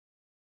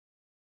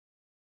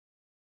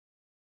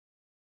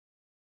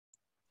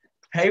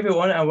Hey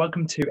everyone, and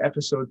welcome to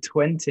episode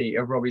 20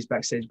 of Robbie's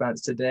Backstage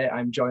Bants. Today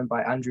I'm joined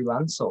by Andrew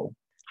Lancel.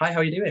 Hi,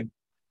 how are you doing?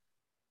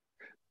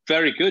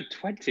 Very good.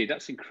 20.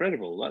 That's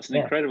incredible. That's an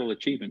incredible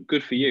achievement.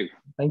 Good for you.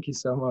 Thank you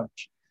so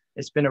much.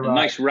 It's been a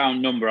nice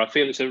round number. I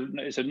feel it's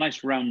a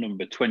nice round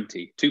number,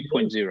 20,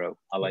 2.0.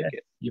 I like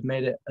it. You've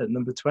made it at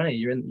number 20.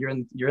 You're in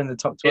the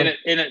top 20.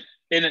 In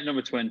at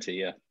number 20,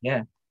 yeah.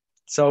 Yeah.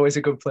 It's always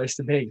a good place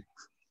to be.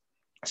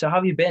 So how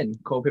have you been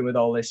coping with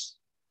all this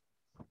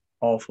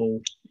awful?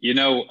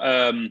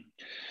 1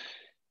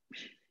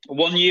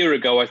 year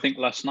ago, I think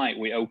last night,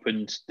 we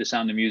opened The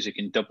Sound of Music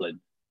in Dublin.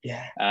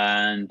 Yeah.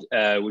 And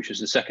which was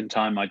the second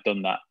time I'd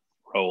done that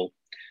role,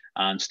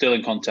 and still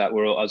in contact.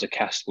 We're all, as a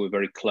cast, we're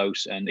very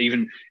close. And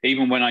even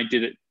when I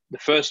did it the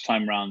first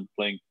time around,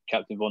 playing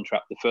Captain Von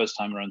Trapp, the first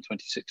time around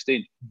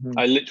 2016,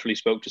 I literally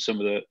spoke to some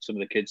of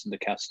the kids in the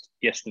cast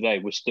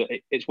yesterday.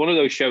 It's one of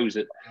those shows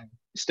that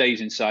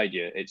stays inside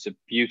you. It's a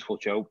beautiful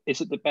show.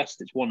 Is it the best?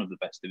 It's one of the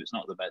best. If it's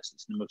not the best,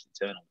 it's the most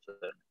eternal.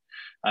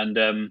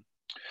 And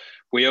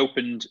we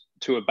opened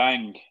to a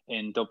bang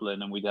in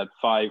Dublin, and we'd had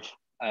five.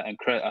 I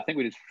think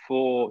we did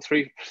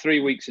 3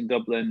 weeks in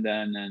Dublin,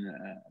 then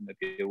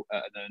maybe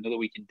another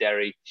week in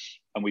Derry,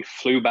 and we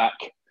flew back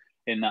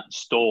in that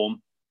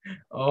storm.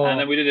 And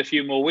then we did a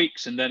few more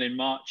weeks, and then in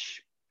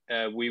March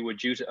we were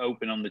due to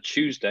open on the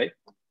Tuesday,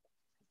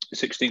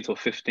 16th or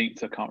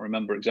 15th, I can't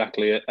remember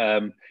exactly,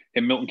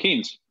 in Milton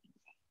Keynes.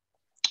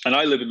 And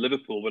I live in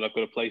Liverpool, but I've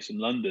got a place in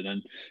London,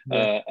 and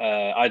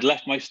I'd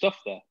left my stuff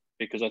there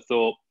because I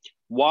thought,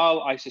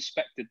 while I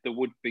suspected there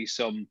would be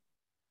some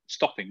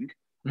stopping,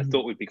 I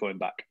thought we'd be going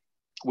back.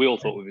 We all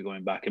thought we'd be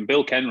going back. And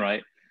Bill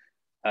Kenwright,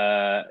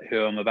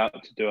 who I'm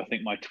about to do, I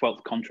think, my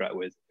 12th contract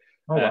with,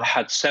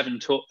 had seven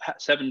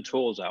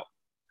tours out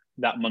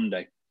that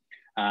Monday.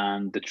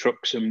 And the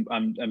trucks,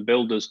 and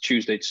Bill does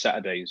Tuesday to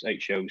Saturdays,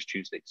 8 shows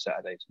Tuesday to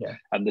Saturdays. Yeah.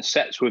 And the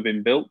sets were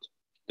being built,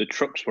 the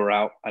trucks were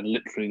out, and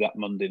literally that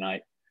Monday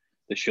night,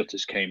 the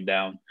shutters came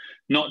down.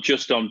 Not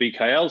just on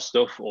BKL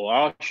stuff or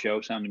our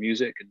show, Sound of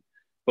Music,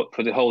 but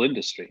for the whole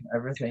industry.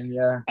 Everything,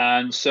 yeah.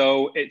 And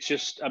so it's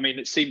just,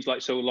 it seems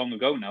like so long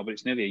ago now, but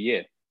it's nearly a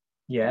year.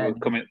 Yeah. We're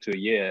coming up to a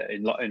year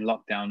in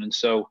lockdown. And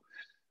so,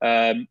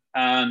 and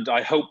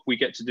I hope we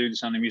get to do the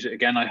Sound of Music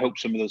again. I hope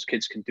some of those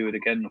kids can do it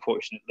again.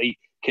 Unfortunately,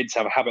 kids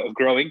have a habit of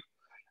growing.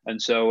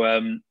 And so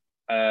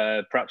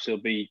perhaps they'll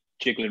be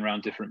jiggling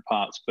around different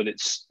parts, but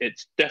it's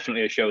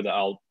definitely a show that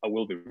I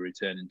will be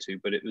returning to.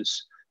 But it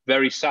was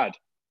very sad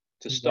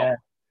to stop. Yeah.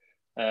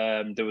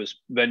 There was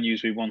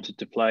venues we wanted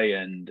to play,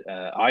 and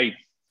I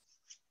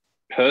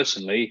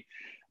personally,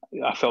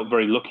 I felt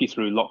very lucky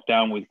through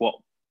lockdown with what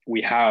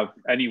we have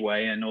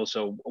anyway, and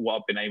also what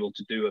I've been able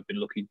to do. I've been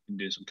lucky to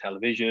do some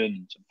television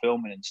and some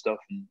filming and stuff,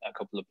 and a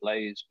couple of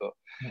plays. But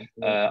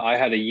I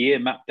had a year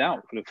mapped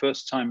out for the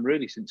first time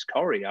really since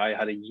Corrie. I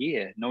had a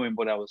year knowing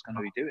what I was going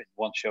to be doing,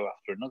 one show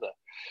after another.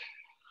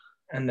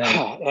 And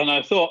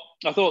I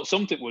thought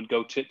something would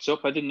go tits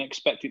up. I didn't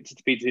expect it to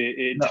be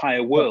the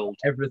entire world.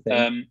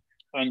 Everything.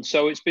 And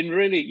so it's been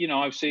really,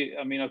 I've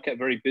kept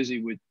very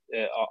busy with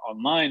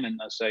online,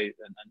 and I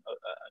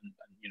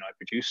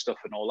produce stuff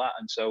and all that.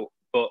 And so,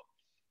 but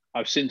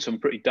I've seen some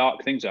pretty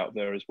dark things out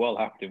there as well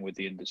happening with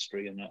the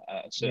industry, and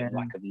a certain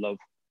lack of love.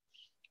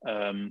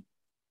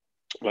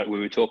 Like we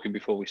were talking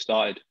before we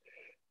started.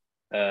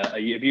 Have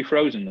you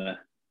frozen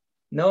there?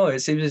 No, it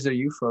seems as though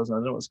you frozen. I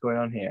don't know what's going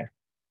on here.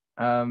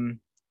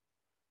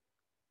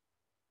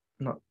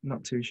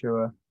 Not too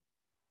sure.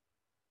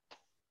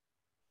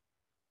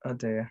 Oh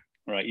dear.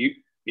 Right,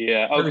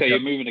 okay, you're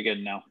moving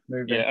again now.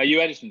 Yeah, are you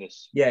editing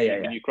this?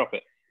 Yeah. Can you crop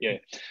it? Yeah.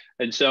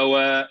 And so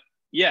and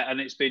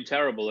it's been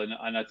terrible, and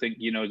I think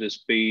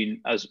there's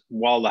been,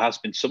 while there has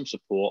been some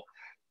support,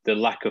 the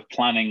lack of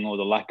planning or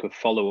the lack of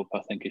follow-up,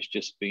 I think it's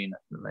just been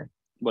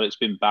it's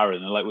been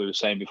barren. And like we were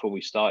saying before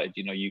we started,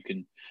 you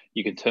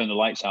can turn the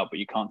lights out, but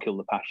you can't kill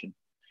the passion,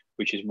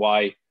 which is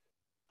why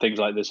things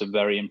like this are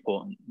very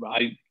important.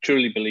 I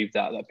truly believe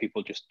that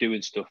people just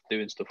doing stuff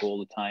all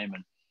the time,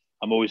 and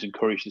I'm always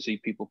encouraged to see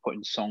people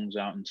putting songs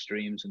out and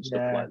streams and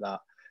stuff like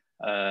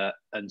that.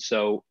 And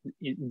so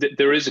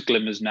there is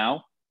glimmers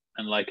now.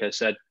 And like I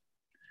said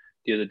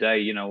the other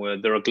day,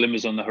 there are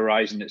glimmers on the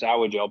horizon. It's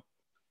our job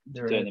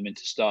to turn them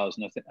into stars.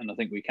 And I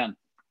think we can.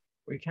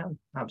 We can,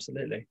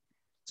 absolutely.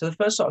 So the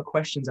first sort of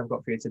questions I've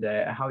got for you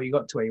today are how you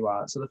got to where you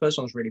are. So the first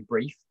one's really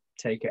brief.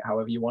 Take it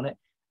however you want it.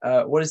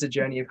 What is the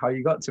journey of how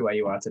you got to where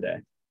you are today?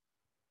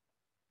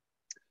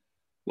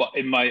 What,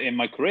 in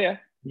my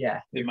career? Yeah.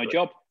 In my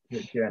job?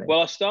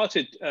 Well, I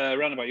started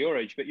around about your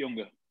age, a bit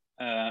younger,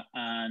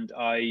 and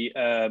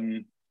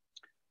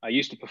I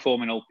used to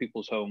perform in old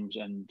people's homes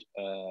and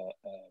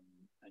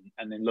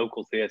in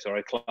local theatre.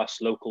 I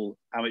classed local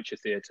amateur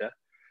theatre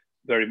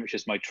very much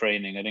as my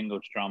training. I didn't go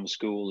to drama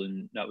school,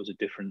 and that was a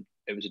different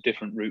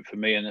route for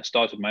me. And I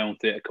started my own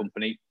theatre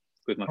company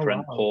with my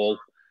friend Paul,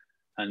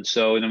 and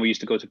then we used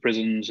to go to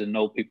prisons and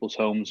old people's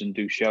homes and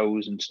do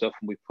shows and stuff,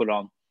 and we put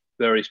on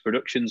various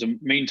productions. And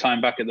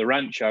meantime, back at the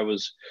ranch, I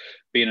was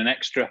being an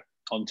extra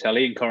on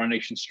telly in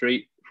Coronation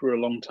Street for a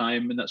long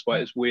time, and that's why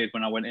it's weird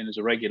when I went in as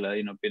a regular,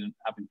 you know,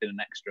 having been an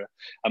extra.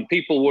 And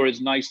people were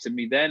as nice to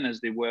me then as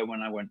they were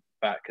when I went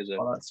back as a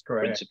that's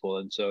great. principal.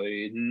 And so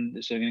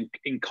it's an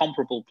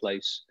incomparable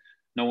place.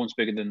 No one's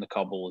bigger than the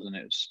Cobbles, and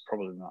it's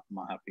probably not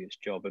my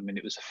happiest job. I mean,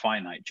 it was a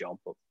finite job,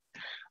 but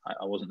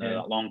I wasn't there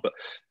that long. But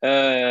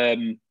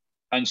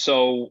and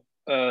so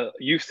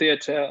youth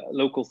theatre,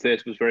 local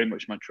theatre was very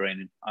much my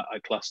training. I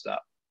classed that.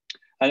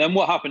 And then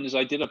what happened is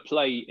I did a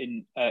play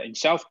in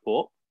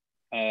Southport.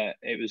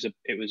 It was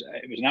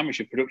an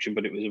amateur production,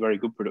 but it was a very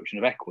good production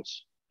of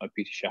Equus by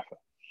Peter Shaffer.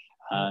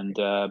 And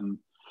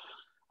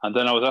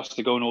then I was asked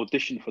to go and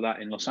audition for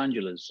that in Los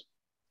Angeles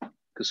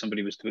because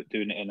somebody was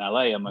doing it in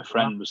LA, and my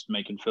friend was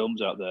making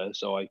films out there.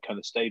 So I kind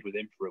of stayed with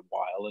him for a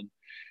while,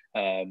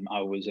 and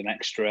I was an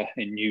extra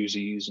in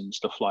Newsies and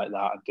stuff like that.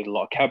 I did a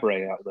lot of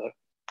cabaret out there,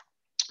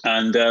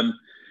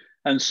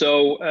 and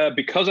so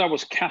because I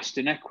was cast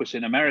in Equus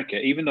in America,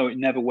 even though it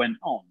never went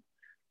on,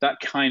 that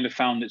kind of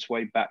found its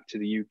way back to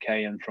the UK,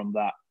 and from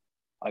that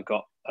I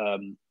got a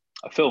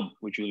film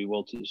with Julie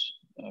Walters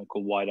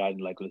called Wide-Eyed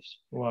and Legless.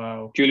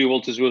 Wow. Julie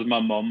Walters was my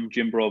mum.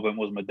 Jim Broadbent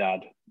was my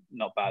dad.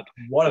 Not bad.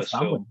 What a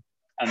family. Film.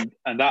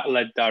 And that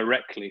led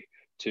directly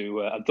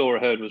to, and Thora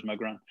Hird was my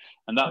gran,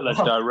 and that led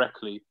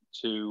directly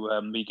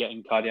to me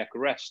getting cardiac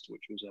arrest,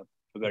 which was a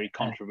very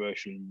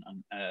controversial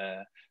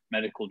and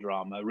medical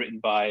drama written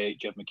by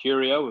Jed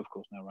Mercurio, of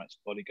course, now writes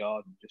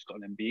Bodyguard, and just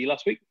got an MBE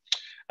last week.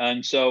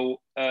 And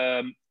so,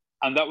 and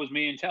that was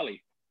me in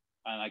telly.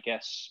 And I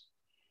guess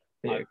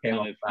I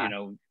kind of, you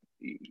know,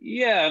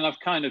 yeah, and I've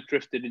kind of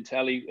drifted in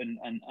telly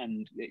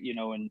and you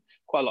know, and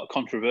quite a lot of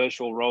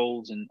controversial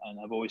roles, and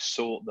I've always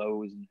sought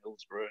those in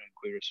Hillsborough and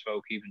Queer as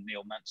Folk. Even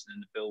Neil Manson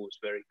in The Bill was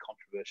very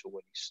controversial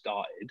when he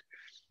started,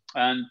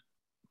 and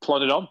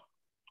plodded on.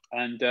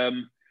 And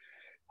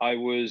I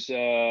was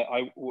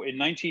in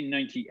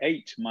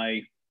 1998.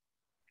 My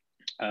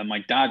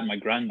dad, my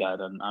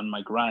granddad, and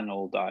my gran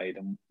all died,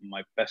 and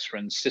my best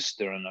friend's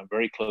sister and a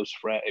very close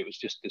friend. It was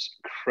just this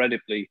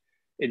incredibly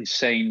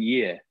insane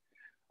year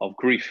of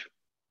grief.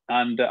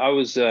 And I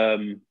was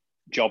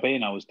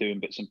jobbing. I was doing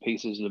bits and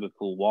pieces,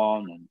 Liverpool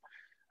One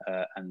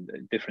and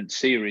different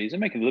series, and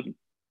making a living.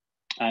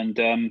 And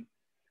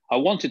I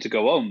wanted to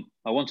go home.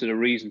 I wanted a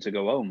reason to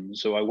go home,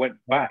 so I went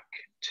back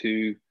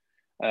to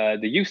the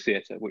youth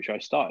theatre, which I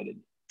started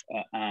in,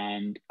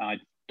 and I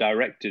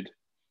directed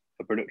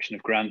a production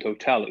of Grand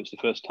Hotel. It was the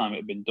first time it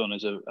had been done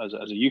as a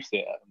youth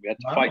theatre. We had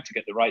to fight to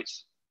get the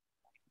rights,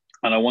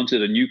 and I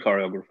wanted a new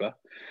choreographer,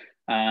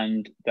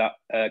 and that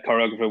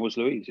choreographer was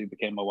Louise, who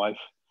became my wife.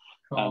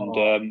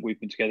 And we've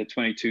been together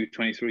 22,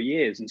 23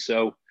 years. And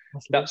so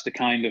that's the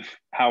kind of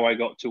how I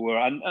got to where,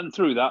 and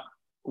through that,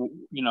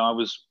 you know, I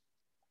was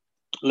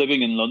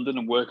living in London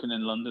and working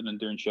in London and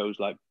doing shows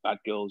like Bad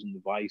Girls and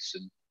The Vice,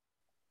 and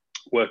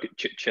work at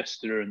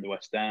Chichester and the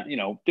West End, you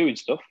know, doing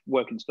stuff,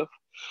 working stuff.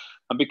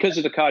 And because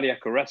of the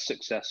cardiac arrest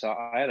success,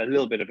 I had a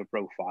little bit of a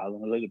profile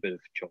and a little bit of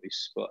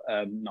choice, but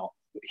not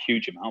a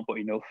huge amount, but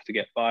enough to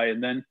get by.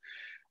 And then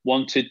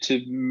wanted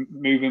to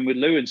move in with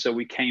Lou. And so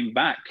we came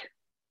back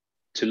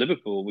to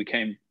Liverpool. We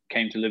came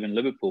to live in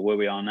Liverpool, where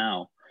we are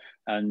now.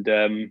 And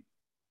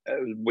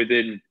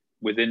within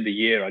the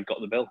year, I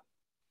got the bill.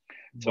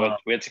 So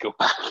we had to go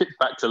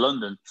back to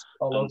London.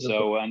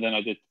 And then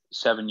I did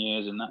 7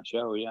 years in that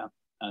show,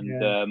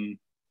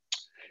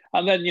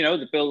 and then, you know,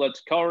 the bill led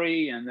to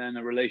Corrie, and then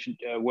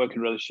a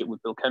working relationship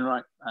with Bill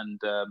Kenwright. And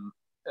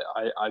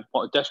I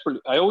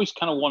desperately, I always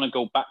kind of want to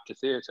go back to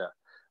theatre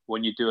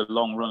when you do a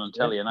long run on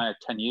telly, and I had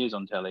 10 years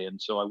on telly.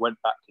 And so I went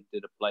back and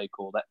did a play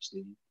called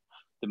Epstein,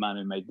 the Man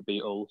Who Made the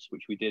Beatles,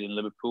 which we did in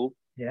Liverpool.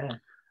 Yeah.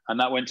 And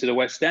that went to the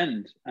West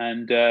End.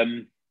 And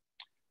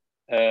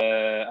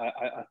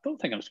I don't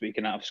think I'm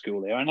speaking out of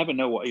school here. I never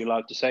know what you're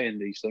allowed to say in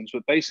these things,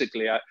 but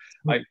basically I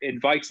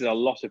invited a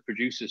lot of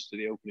producers to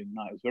the opening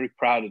night. I was very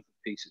proud of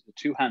the piece. It's a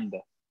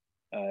two-hander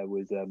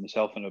with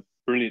myself and a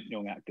brilliant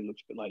young actor,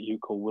 looks a bit like you,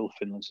 called Will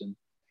Finlayson,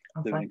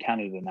 living in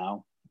Canada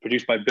now.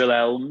 Produced by Bill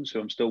Elms, who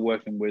I'm still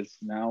working with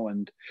now,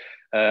 and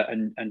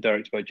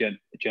directed by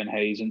Jen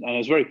Hayes. And I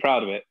was very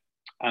proud of it.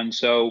 And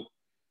so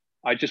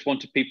I just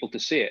wanted people to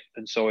see it.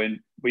 And so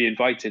we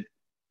invited,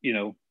 you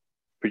know,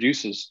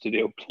 producers to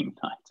the opening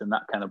night, and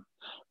that kind of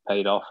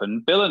paid off.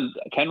 And Bill and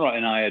Kenwright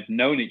and I had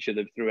known each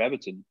other through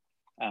Everton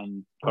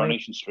and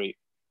Coronation Street,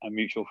 and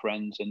mutual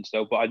friends and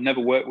stuff, but I'd never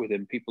worked with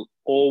him. People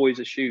always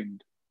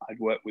assumed I'd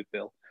worked with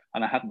Bill,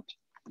 and I hadn't.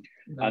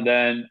 No. And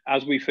then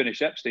as we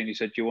finished Epstein, he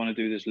said, "Do you want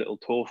to do this little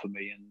tour for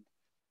me?" And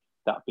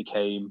that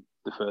became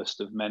the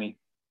first of many.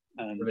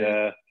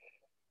 And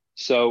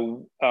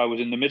so I was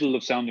in the middle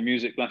of Sound of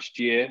Music last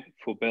year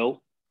for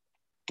Bill,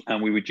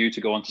 and we were due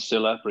to go on to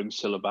Scylla, bring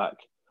Scylla back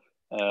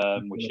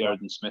with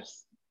Sheridan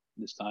Smith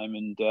this time,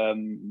 and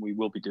we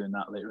will be doing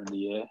that later in the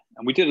year.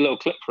 And we did a little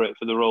clip for it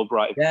for the Royal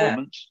Brighton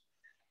performance.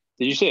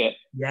 Did you see it?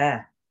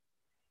 Yeah.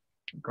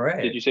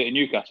 Great. Did you see it in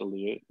Newcastle?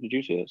 Did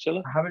you see it,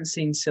 Scylla? I haven't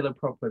seen Scylla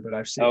properly, but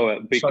I've seen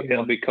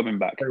it'll be coming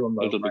back. It'll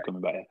be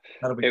coming back,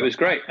 yeah. It was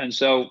great. And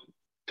so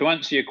to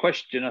answer your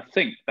question, I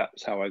think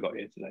that's how I got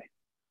here today.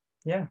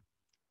 Yeah.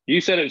 You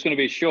said it was going to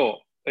be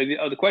short,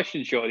 the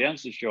question's short, the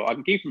answer's short. I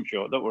can keep them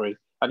short. Don't worry.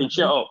 I can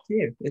shut up.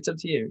 It's up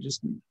to you.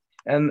 Just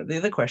the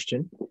other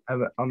question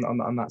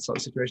on that sort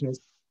of situation is: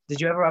 did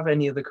you ever have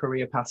any other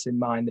career paths in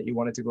mind that you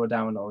wanted to go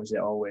down, or is it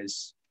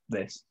always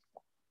this?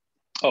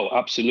 Oh,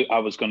 absolutely. I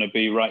was going to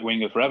be right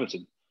winger for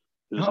Everton.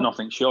 There's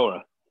nothing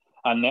surer,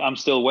 and I'm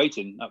still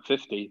waiting at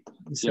 50.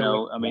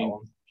 I mean,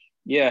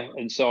 yeah.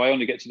 And so I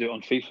only get to do it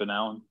on FIFA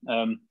now,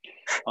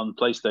 on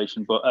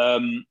PlayStation. But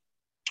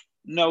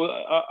no,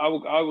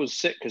 I was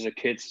sick as a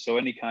kid, so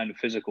any kind of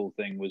physical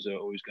thing was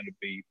always going to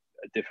be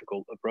a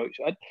difficult approach.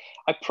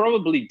 I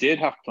probably did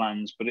have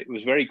plans, but it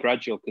was very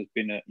gradual because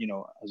being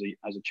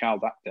as a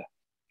child actor,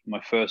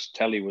 my first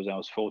telly was I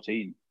was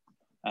 14,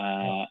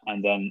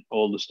 and then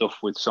all the stuff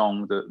with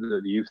song,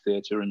 the youth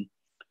theatre and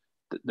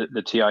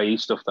the TIE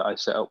stuff that I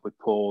set up with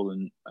Paul,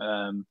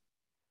 and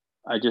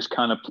I just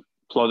kind of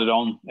plodded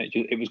on.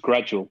 It was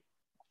gradual.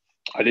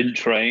 I didn't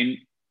train.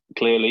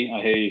 Clearly,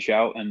 I hear you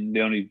shout, and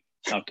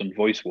I've done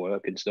voice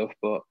work and stuff,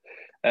 but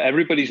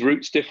everybody's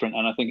route's different,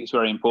 and I think it's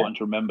very important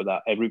to remember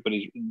that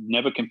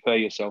never compare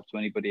yourself to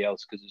anybody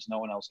else because there's no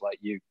one else like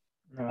you,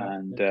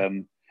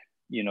 and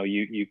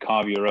you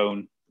carve your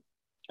own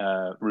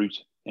route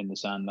in the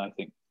sand. I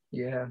think.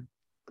 Yeah.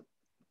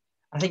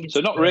 I think it's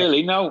so. Not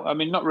really. No, I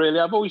mean, not really.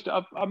 I'm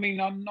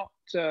not.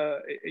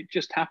 It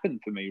just happened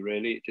for me,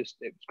 really. It was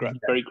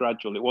very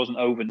gradual. It wasn't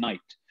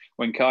overnight.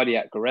 When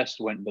cardiac arrest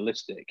went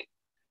ballistic,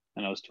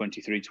 and I was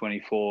 23,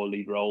 24,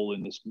 lead role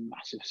in this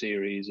massive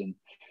series, and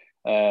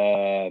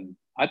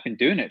I'd been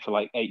doing it for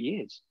like 8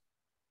 years,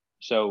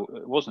 so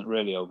it wasn't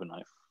really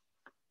overnight.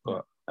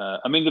 But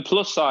I mean,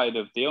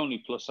 the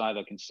only plus side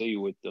I can see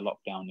with the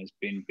lockdown is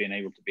being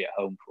able to be at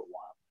home for a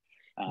while.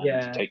 And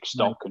to take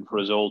stock, and for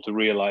us all to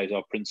realize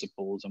our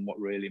principles and what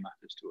really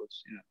matters to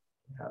us.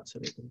 Yeah,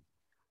 absolutely.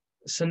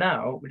 So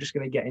now we're just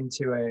going to get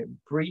into a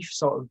brief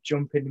sort of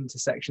jumping into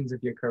sections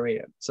of your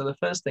career. So the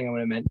first thing I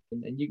want to mention,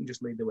 and you can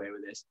just lead the way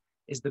with this,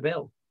 is the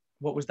bill.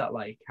 What was that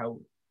like? How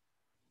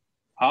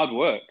hard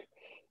work?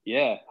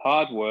 Yeah,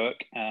 hard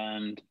work,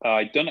 and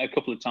I'd done it a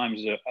couple of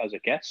times as a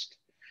guest,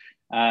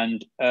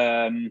 and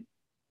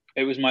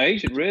it was my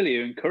agent really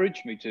who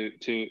encouraged me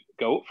to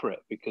go up for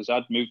it because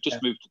I'd moved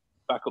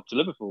back up to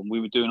Liverpool, and we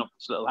were doing up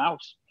this little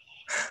house.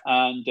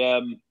 And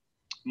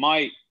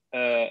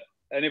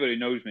anybody who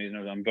knows me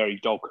knows I'm very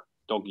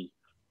doggy,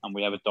 and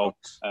we have a dog,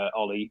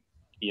 Ollie,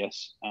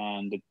 yes,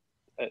 and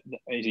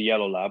he's a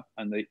yellow lab,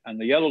 and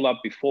the yellow lab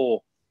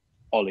before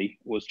Ollie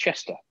was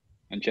Chester,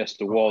 and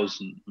Chester was,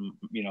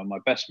 my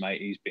best mate.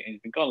 He's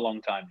been gone a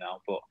long time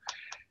now,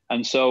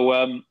 and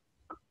so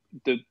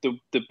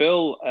the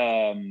bill.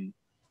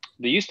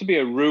 There used to be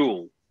a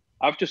rule.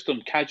 I've just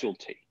done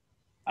Casualty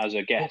as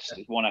a guest.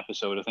 It's one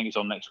episode. I think it's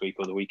on next week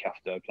or the week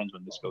after. Depends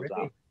when this goes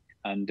out.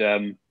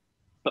 And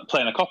but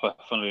playing a copper,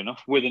 funnily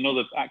enough, with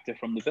another actor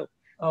from the bill.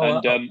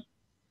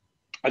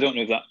 I don't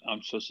know if that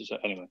I'm supposed to say.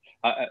 Anyway,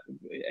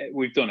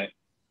 we've done it.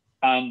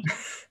 And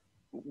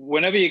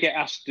whenever you get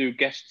asked to do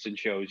guests in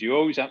shows, you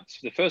always have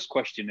the first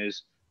question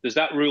is, does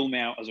that rule me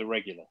out as a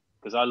regular?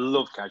 Because I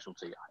love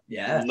Casualty.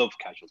 I love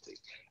Casualty.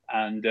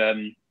 And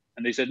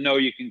they said, no,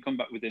 you can come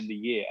back within the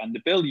year. And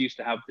the bill used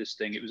to have this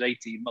thing. It was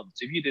 18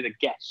 months. If you did a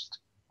guest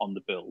on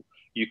the bill,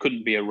 you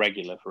couldn't be a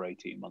regular for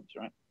 18 months,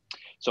 right?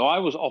 So I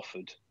was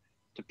offered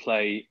to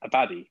play a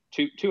baddie,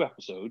 two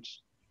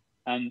episodes.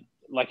 And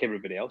like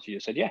everybody else, you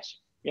just said, yes,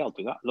 yeah, I'll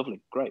do that.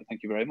 Lovely. Great.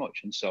 Thank you very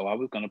much. And so I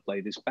was going to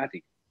play this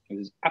baddie. It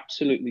was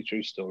absolutely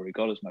true story.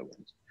 God is my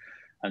witness.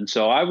 And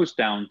so I was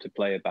down to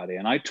play a baddie.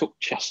 And I took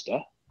Chester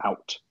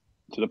out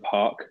to the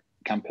park,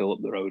 Camp Hill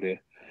up the road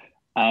here.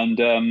 And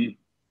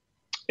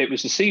it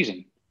was the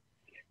season.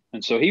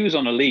 And so he was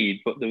on a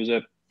lead, but there was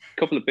a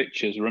couple of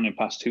bitches running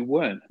past who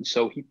weren't. And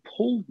so he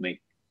pulled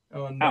me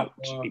out.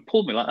 He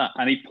pulled me like that,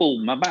 and he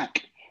pulled my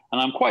back. And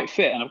I'm quite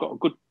fit, and I've got a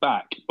good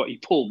back, but he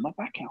pulled my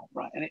back out,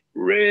 right? And it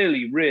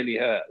really, really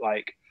hurt.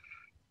 Like,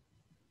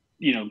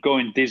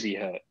 going dizzy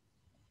hurt.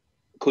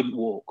 Couldn't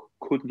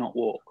not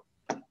walk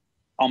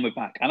on my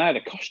back. And I had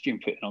a costume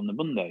fitting on the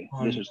Monday.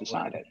 This was the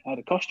Saturday. I had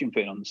a costume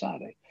fitting on the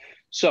Saturday.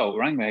 So I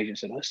rang my agent and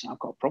said, listen, I've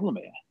got a problem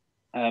here.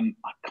 I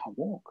can't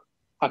walk.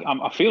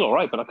 I feel all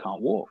right, but I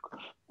can't walk.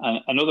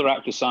 And another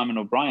actor, Simon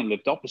O'Brien,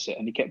 lived opposite,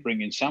 and he kept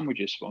bringing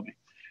sandwiches for me.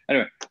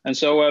 Anyway, and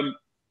so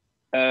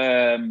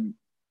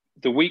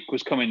the week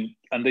was coming,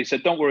 and they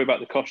said, don't worry about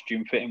the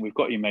costume fitting. We've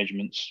got your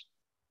measurements.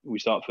 We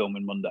start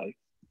filming Monday.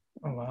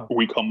 Oh, wow. A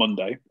week on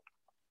Monday.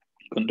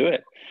 Couldn't do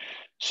it.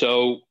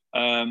 So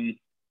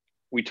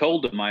we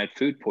told them I had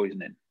food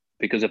poisoning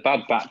because a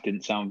bad back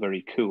didn't sound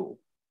very cool.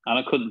 And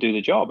I couldn't do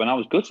the job, and I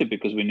was gutted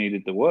because we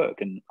needed the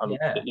work, and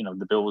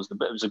the bill was it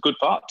was a good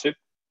part too.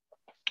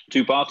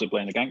 2 parts of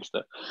playing a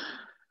gangster.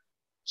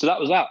 So that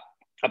was that.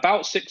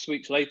 About 6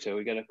 weeks later,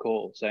 we get a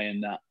call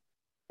saying that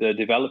they're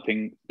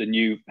developing the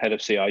new head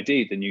of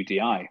CID, the new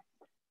DI,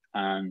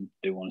 and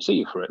they want to see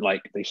you for it.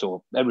 Like they saw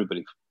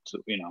everybody. So,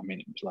 it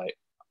was like,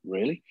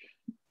 really?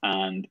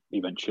 And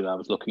eventually, I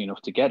was lucky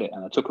enough to get it,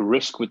 and I took a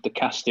risk with the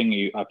casting.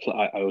 I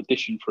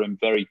auditioned for him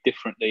very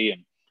differently,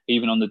 and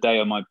even on the day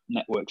of my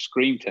network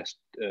scream test,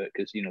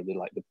 because they're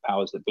like the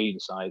powers that be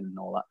decide and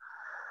all that.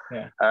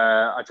 Yeah.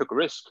 I took a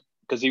risk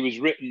because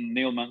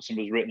Neil Manson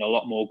was written a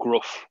lot more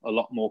gruff, a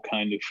lot more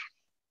kind of,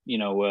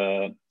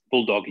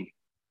 bulldoggy.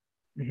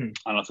 Mm-hmm.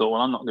 And I thought,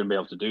 well, I'm not going to be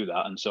able to do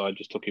that. And so I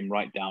just took him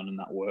right down, and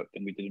that worked.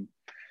 And we did him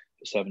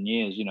for 7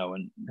 years,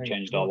 and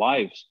changed our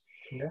lives.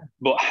 Yeah.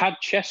 But had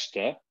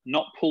Chester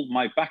not pulled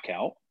my back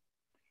out,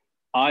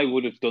 I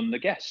would have done the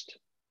guest.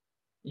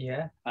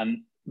 Yeah. And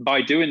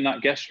by doing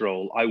that guest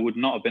role, I would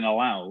not have been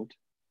allowed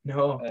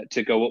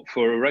to go up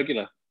for a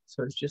regular.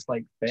 So it's just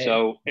like fate.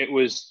 So it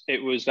was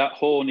that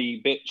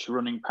horny bitch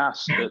running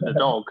past the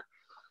dog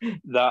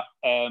that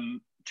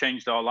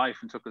changed our life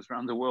and took us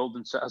around the world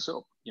and set us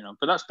up.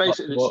 But that's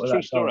basically it's a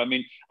true story. I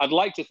mean, I'd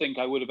like to think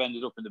I would have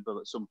ended up in the bill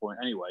at some point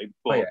anyway.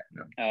 But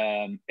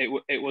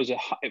it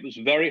was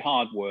very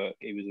hard work.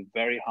 It was a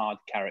very hard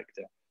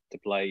character to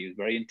play. He was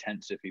very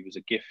intensive. He was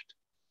a gift.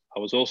 I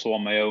was also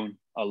on my own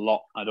a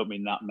lot. I don't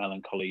mean that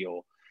melancholy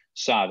or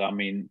sad. I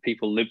mean,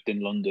 people lived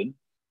in London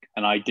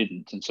and I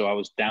didn't. And so I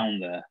was down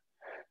there,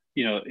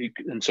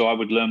 and so I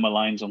would learn my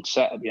lines on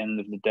set at the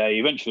end of the day.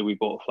 Eventually we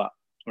bought a flat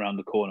around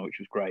the corner, which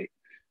was great.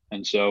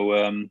 And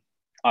so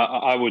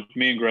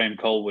me and Graham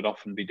Cole would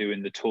often be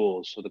doing the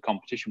tours for the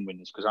competition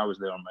winners because I was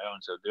there on my own.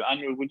 So,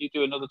 Andrew, would you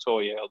do another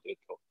tour? Yeah, I'll do a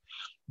tour.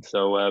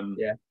 So,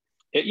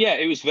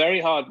 it was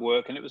very hard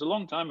work, and it was a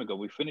long time ago.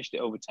 We finished it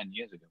over 10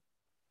 years ago.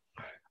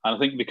 And I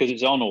think because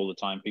it's on all the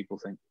time, people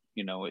think,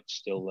 it's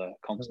still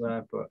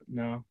constant. But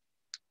no,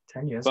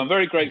 10 years. But I'm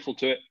very grateful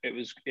to it. It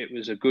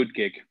was a good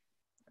gig.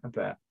 I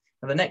bet.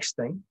 And the next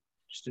thing,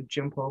 just to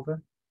jump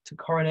over to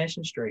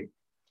Coronation Street.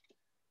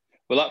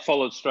 Well, that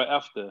followed straight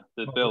after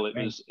the bill. It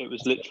was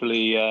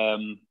literally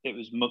it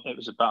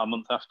was about a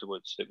month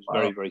afterwards. It was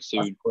very, very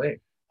soon. That's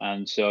quick.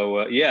 And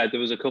so there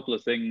was a couple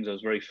of things. I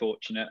was very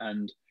fortunate,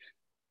 and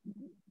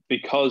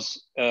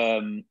because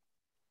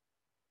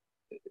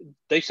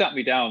they sat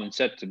me down and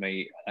said to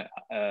me,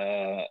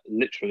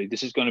 literally,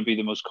 this is going to be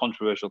the most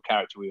controversial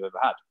character we've ever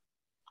had.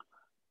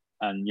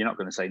 And you're not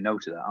going to say no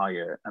to that, are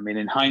you? I mean,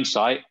 in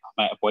hindsight, I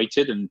might have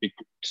waited and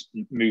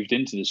moved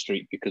into the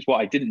street, because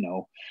what I didn't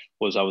know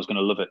was I was going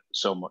to love it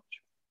so much.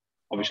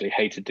 Obviously,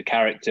 hated the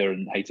character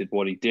and hated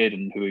what he did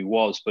and who he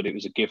was, but it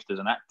was a gift as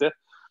an actor.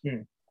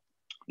 Hmm.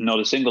 Not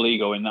a single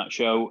ego in that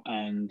show,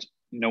 and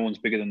no one's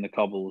bigger than the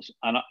Cobbles.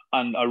 And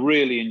I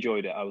really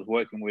enjoyed it. I was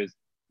working with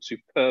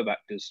superb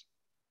actors.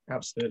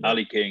 Absolutely.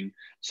 Ali King,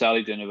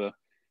 Sally Dinover,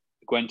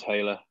 Gwen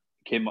Taylor,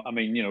 Kim. I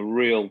mean,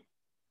 real,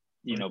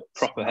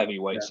 proper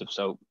heavyweights of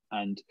soap,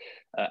 and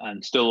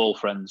still all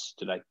friends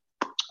today.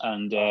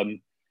 And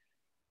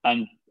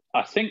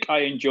I think I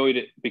enjoyed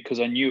it because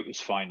I knew it was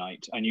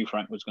finite. I knew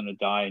Frank was going to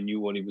die. I knew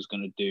what he was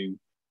going to do.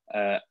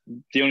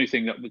 The only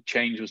thing that would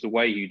change was the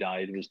way he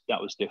died.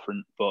 That was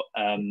different, but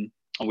and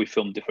we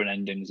filmed different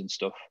endings and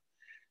stuff.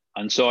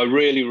 And so I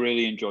really,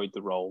 really enjoyed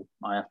the role,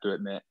 I have to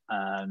admit.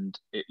 And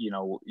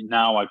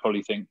now I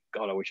probably think,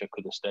 God, I wish I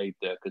could have stayed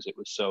there because it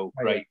was so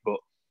great. But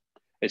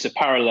it's a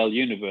parallel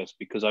universe,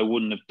 because I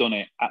wouldn't have done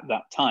it at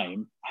that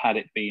time had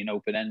it been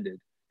open-ended,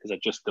 because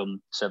I'd just done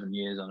 7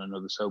 years on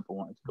another soap and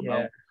wanted to come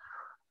out.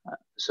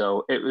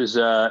 So it was,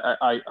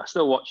 I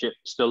still watch it,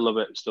 still love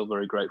it, still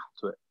very grateful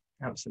to it.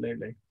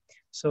 Absolutely.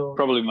 So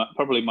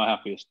probably my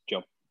happiest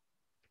job.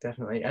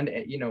 Definitely. And,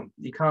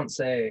 you can't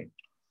say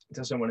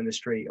to someone in the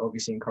street,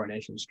 obviously in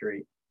Coronation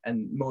Street,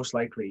 and most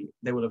likely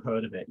they will have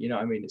heard of it. You know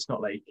what I mean? It's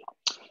not like...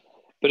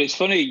 But it's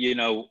funny,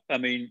 I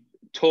mean,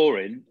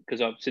 touring,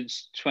 because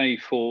since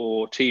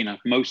 2014 I've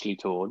mostly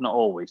toured, not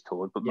always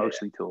toured, but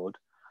mostly toured,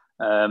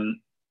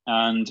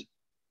 and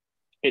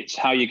it's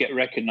how you get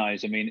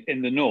recognized. I mean,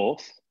 in the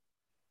north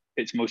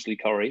it's mostly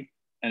Corrie,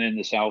 and in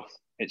the south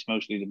it's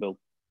mostly the Bill,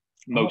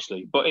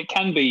 mostly. But it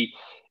can be,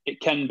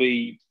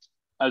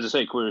 as I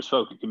say, Queer as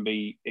Folk. It can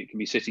be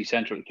city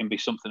centre, it can be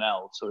something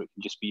else, or it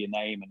can just be your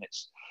name. And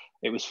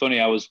it was funny.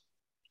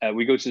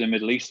 We go to the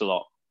Middle East a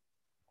lot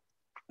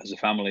as a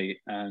family,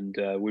 and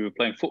we were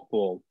playing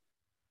football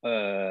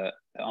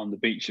on the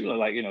beach,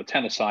 like,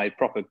 10-a-side,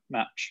 proper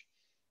match.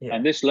 Yeah.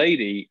 And this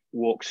lady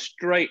walked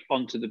straight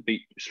onto the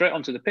beach, straight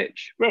onto the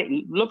pitch.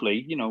 Very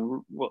lovely,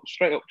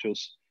 straight up to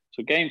us.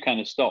 So game kind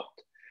of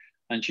stopped,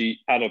 and she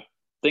had a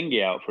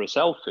thingy out for a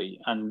selfie,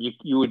 and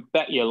you would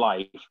bet your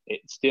life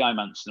it's D.I.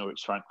 Manson or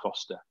it's Frank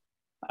Foster,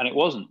 and it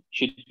wasn't.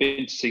 She'd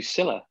been to see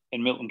Scylla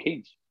in Milton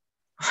Keynes.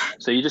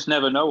 So you just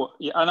never know.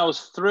 And I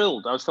was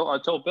thrilled. I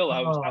told Bill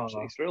I was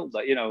actually thrilled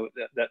that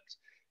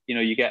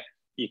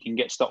you can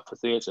get stopped for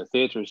theatre.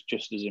 Theatre is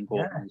just as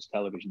important as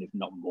television, if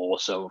not more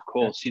so, of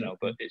course.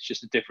 But it's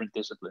just a different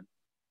discipline.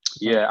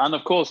 Yeah, and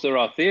of course there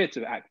are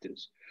theatre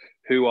actors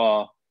who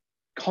are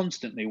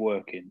constantly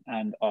working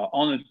and are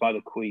honoured by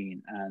the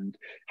Queen and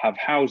have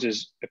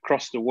houses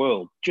across the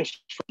world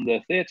just from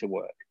their theatre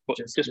work. But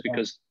just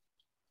because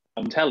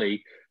on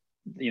telly,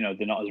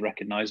 they're not as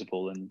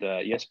recognisable. And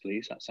yes,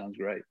 please, that sounds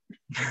great.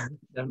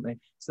 Definitely.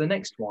 So the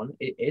next one,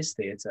 it is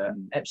theatre.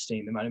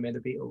 Epstein, the man who made the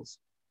Beatles.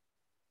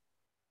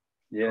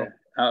 Yeah.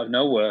 out of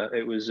nowhere.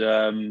 It was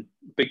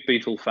big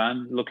Beatle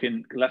fan,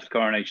 left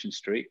Coronation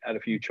Street, had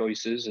a few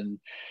choices and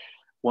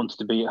wanted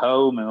to be at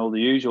home and all the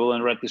usual,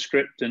 and read the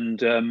script,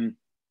 and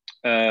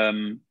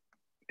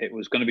it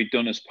was going to be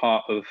done as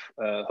part of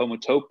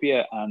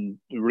Homotopia and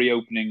the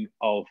reopening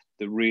of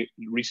the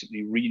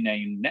recently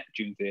renamed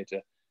Neptune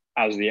Theatre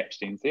as the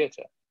Epstein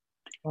Theatre.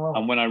 Oh.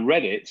 And when I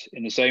read it,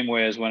 in the same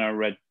way as when I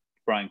read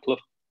Brian Clough,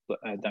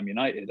 Damn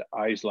United,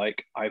 I was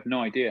like, I have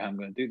no idea how I'm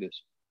going to do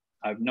this.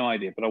 I have no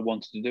idea, but I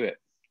wanted to do it.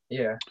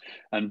 Yeah.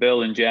 And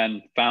Bill and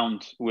Jen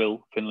found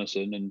Will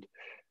Finlayson,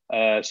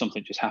 and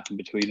something just happened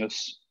between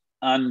us.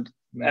 And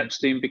Brian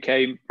Epstein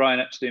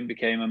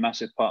became a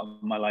massive part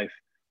of my life,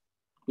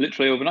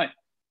 literally overnight.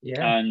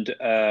 Yeah.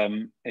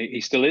 And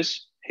he still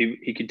is.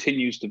 He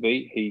continues to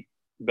be. He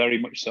very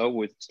much so,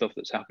 with stuff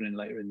that's happening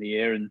later in the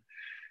year. And,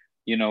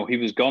 you know, he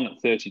was gone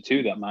at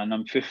 32, that man.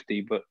 I'm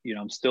 50, but, you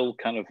know, I'm still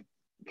kind of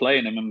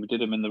playing him, and we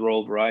did him in the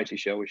Royal Variety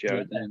Show with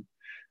Sheridan.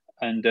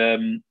 Yeah.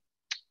 And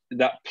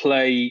that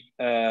play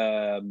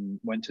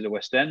went to the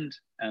West End,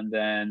 and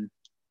then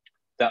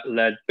that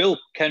led, Bill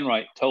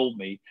Kenwright told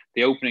me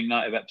the opening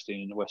night of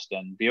Epstein in the West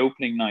End,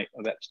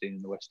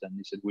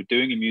 he said, we're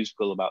doing a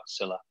musical about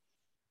Scylla.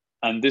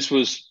 And this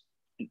was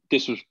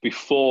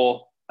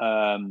before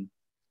the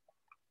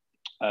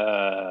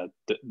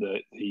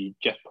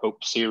Jeff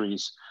Pope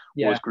series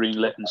was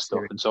greenlit and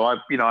stuff. And so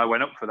I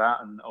went up for that,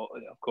 and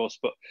of course,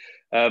 but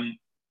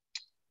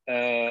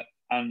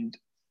and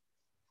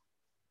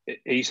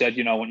he said,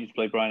 you know, I want you to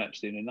play Brian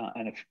Epstein in that.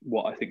 And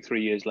I think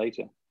 3 years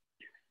later,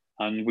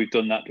 and we've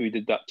done that. We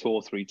did that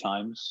tour 3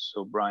 times.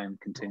 So Brian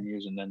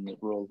continues, and then the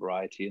Royal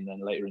Variety, and then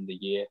later in the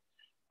year,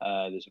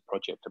 there's a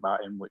project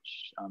about him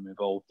which I'm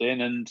involved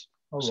in, and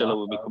Scylla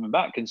will be coming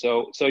back. And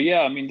so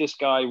yeah, I mean, this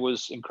guy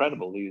was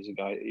incredible. He was a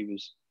guy.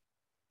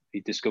 He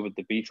discovered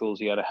the Beatles.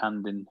 He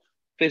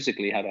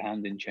physically had a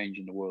hand in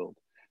changing the world.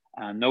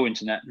 And no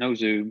internet, no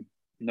Zoom,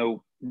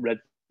 no red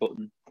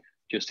button,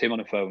 just him on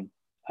a phone.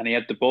 And he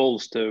had the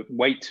balls to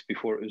wait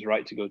before it was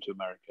right to go to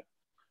America,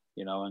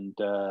 you know. And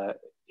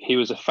he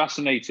was a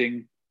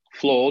fascinating,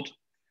 flawed,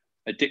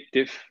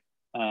 addictive,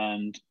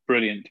 and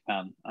brilliant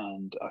man.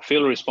 And I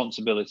feel a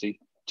responsibility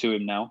to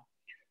him now.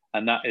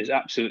 And that is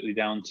absolutely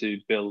down to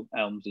Bill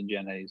Elms and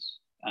Jen Hayes,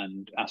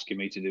 and asking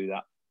me to do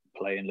that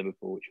play in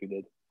Liverpool, which we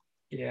did.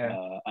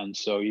 Yeah. And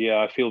so,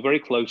 yeah, I feel very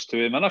close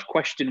to him. And I've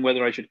questioned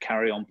whether I should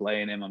carry on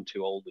playing him. I'm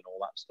too old and all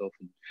that stuff.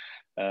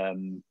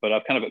 And, but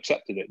I've kind of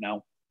accepted it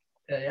now.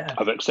 Yeah.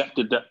 I've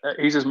accepted that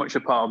he's as much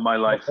a part of my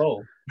life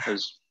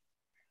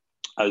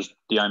as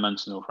D.I.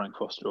 Manson or Frank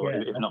Foster, or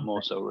if not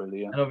more so,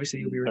 really. Yeah. And obviously,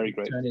 you'll be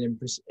returning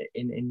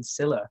in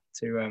Scylla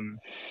to.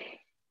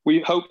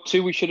 We hope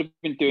to. We should have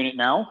been doing it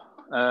now.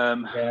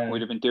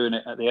 We'd have been doing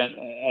it at the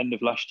end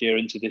of last year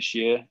into this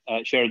year.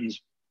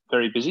 Sheridan's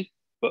very busy,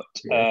 but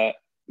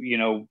you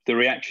know, the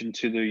reaction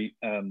to the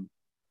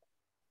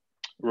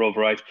Royal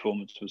Variety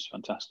performance was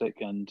fantastic,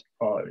 and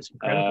it was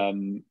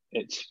incredible.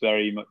 It's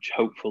very much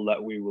hopeful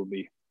that we will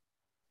be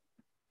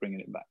bringing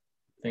it back.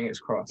 Fingers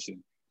crossed.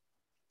 Soon.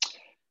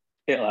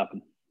 It'll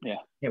happen. Yeah,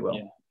 it will.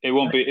 Yeah. It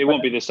won't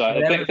be this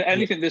side. I think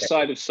anything this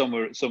side of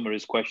summer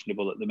is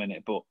questionable at the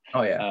minute, but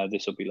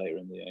this will be later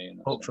in the year. You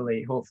know,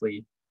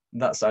 hopefully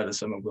that side of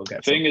summer we'll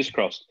get. Fingers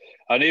crossed.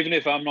 And even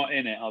if I'm not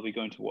in it, I'll be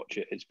going to watch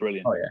it. It's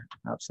brilliant. Oh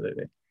yeah,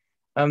 absolutely.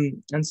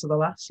 And so the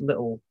last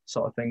little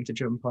sort of thing to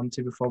jump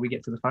onto before we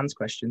get to the fans'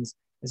 questions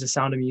is the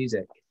Sound of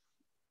Music.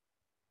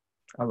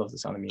 I love the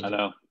Sound of Music. I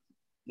know.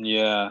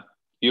 Yeah.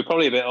 You're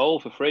probably a bit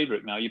old for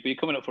Friedrich now. You'd be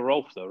coming up for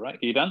Rolf though, right?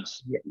 Can you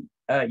dance?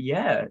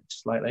 Yeah,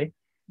 slightly.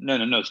 No.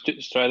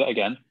 Just try that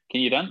again. Can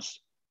you dance?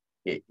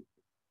 Yeah.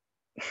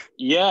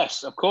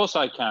 Yes, of course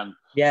I can.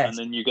 Yes. And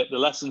then you get the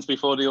lessons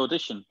before the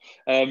audition.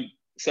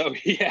 So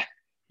yeah,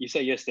 you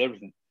say yes to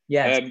everything.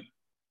 Yes.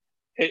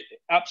 It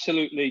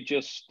absolutely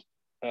just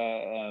did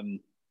an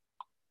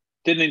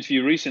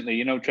interview recently.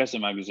 You know, Tressa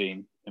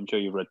magazine. I'm sure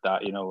you've read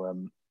that. You know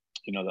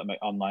that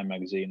online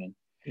magazine,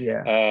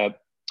 and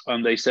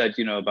and they said,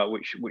 you know, about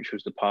which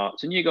was the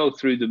parts, and you go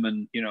through them,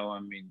 and you know, I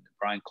mean,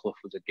 Brian Clough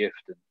was a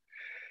gift, and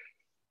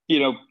you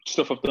know,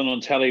 stuff I've done on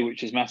telly,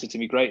 which has mattered to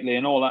me greatly,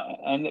 and all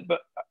that.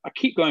 But I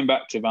keep going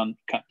back to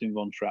Captain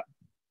Von Trapp,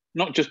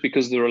 not just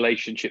because of the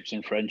relationships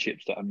and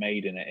friendships that are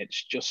made in it.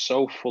 It's just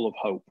so full of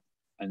hope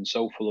and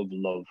so full of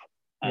love.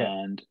 Yeah.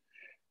 And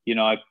you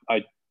know,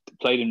 I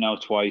played him now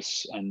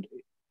twice, and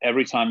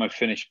every time I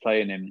finish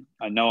playing him,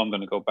 I know I'm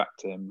going to go back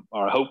to him,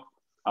 or I hope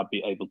I'll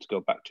be able to go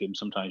back to him.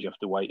 Sometimes you have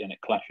to wait and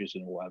it clashes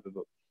and whatever.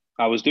 But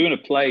I was doing a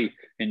play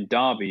in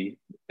Derby,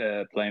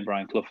 playing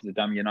Brian Clough for the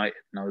Damn United,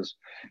 and it was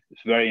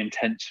very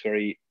intense,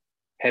 very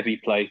heavy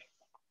play,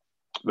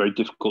 very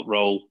difficult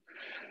role.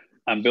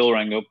 And Bill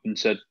rang up and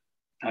said,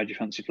 "How do you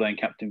fancy playing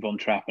Captain Von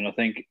Trapp?" And I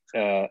think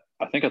I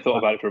thought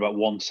about it for about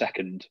 1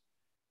 second,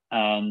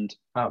 and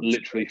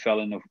literally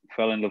fell in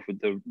love with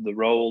the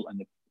role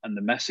and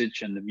the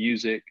message and the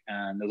music.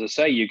 And as I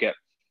say,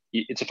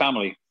 it's a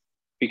family.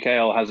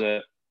 PKL has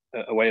a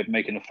way of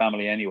making a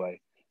family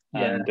anyway.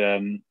 Yeah.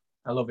 And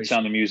I love it.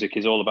 Sound of Music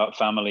is all about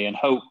family and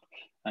hope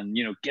and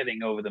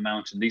getting over the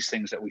mountain. These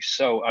things that we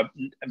so. I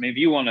mean, if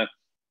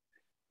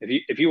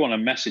you want a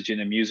message in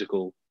a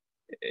musical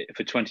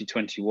for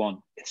 2021,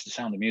 it's the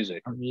Sound of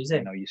Music.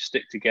 Music. You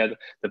stick together.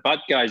 The bad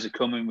guys are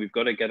coming. We've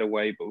got to get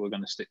away, but we're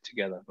going to stick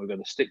together. We're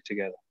going to stick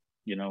together.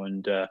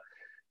 And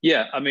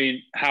yeah, I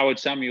mean, Howard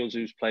Samuels,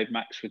 who's played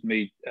Max with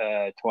me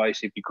twice,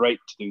 he'd be great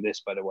to do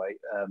this, by the way.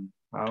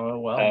 Oh,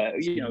 well.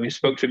 We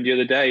spoke to him the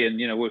other day, and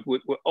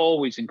we're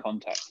always in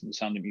contact. The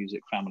Sound of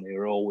Music family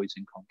are always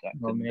in contact.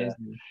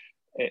 Amazing.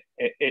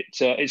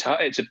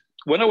 And,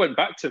 when I went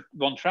back to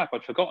Von Trapp,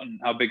 I'd forgotten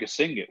how big a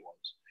sing it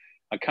was.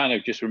 I kind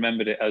of just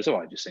remembered it as,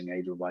 I just sing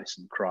Edelweiss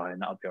and cry,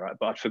 and that'll be all right.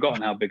 But I'd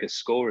forgotten how big a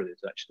score it is,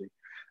 actually.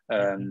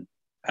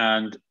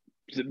 And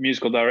the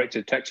musical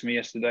director texted me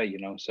yesterday,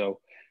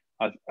 so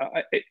I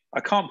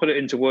can't put it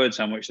into words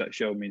how much that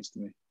show means to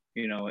me.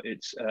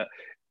 It's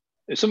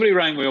if somebody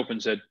rang me up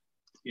and said,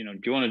 do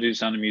you want to do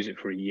Sound of Music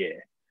for a year?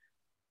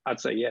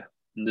 I'd say yeah.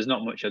 And there's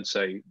not much I'd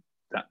say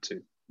that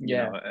to.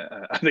 Yeah.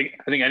 I think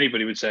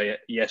anybody would say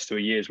yes to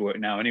a year's work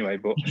now anyway.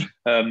 But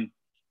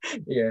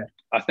yeah,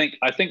 I think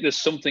there's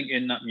something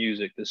in that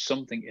music. There's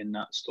something in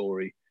that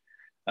story.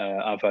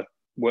 I've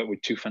worked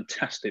with two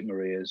fantastic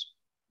Marias,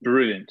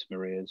 brilliant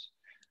Marias.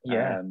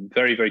 Yeah.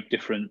 Very, very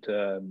different.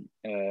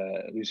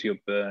 Lucy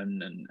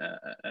Byrne and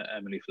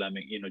Emily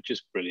Fleming,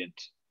 just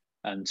brilliant.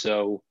 And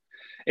so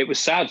it was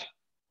sad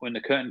when the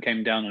curtain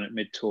came down on it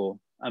mid-tour,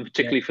 and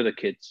particularly for the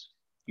kids,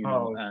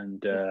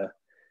 and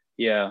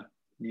yeah.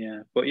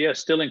 But yeah,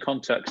 still in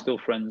contact, still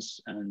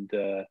friends. And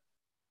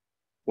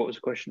what was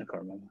the question? I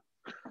can't remember.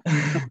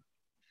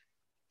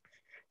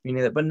 Me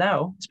neither. But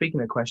now,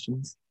 speaking of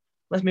questions,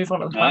 let's move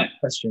on to the fan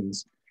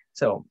questions.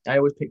 So I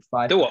always pick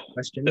 5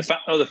 questions.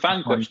 The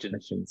fan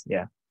questions.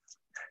 Yeah.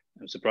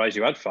 I'm surprised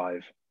you had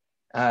 5.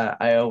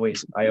 I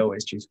always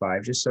choose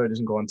 5 just so it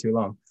doesn't go on too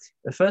long.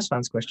 The first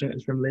fan's question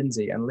is from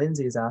Lindsay, and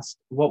Lindsay has asked,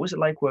 "What was it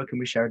like working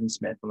with Sheridan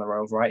Smith on the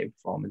Royal Variety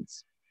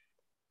performance?"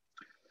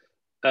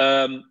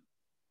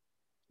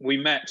 We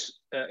met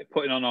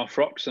putting on our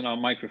frocks and our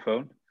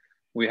microphone.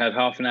 We had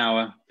half an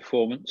hour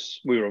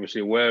performance. We were obviously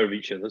aware of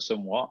each other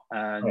somewhat,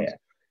 and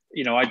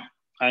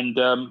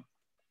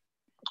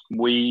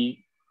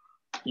we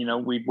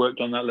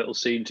worked on that little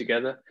scene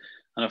together,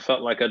 and I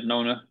felt like I'd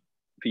known her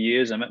for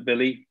years. I met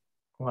Billy,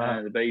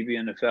 the baby,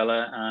 and the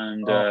fella,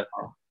 and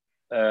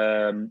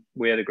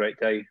we had a great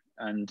day.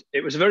 And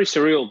it was a very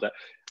surreal day.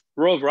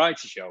 Royal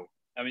Variety show.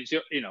 I mean, it's,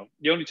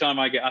 the only time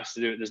I get asked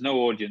to do it, there's no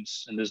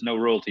audience and there's no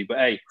royalty. But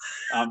hey,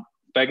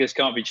 beggars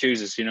can't be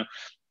choosers,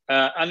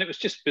 And it was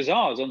just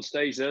bizarre. I was on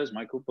stage. There's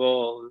Michael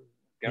Ball,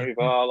 Gary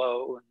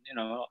Barlow,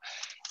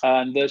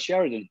 and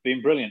Sheridan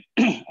being brilliant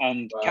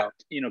and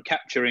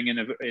capturing in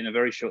a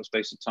very short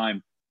space of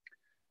time.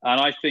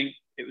 And I think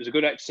it was a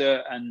good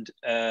excerpt, and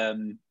I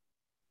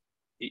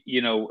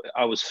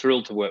was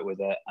thrilled to work with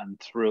her, and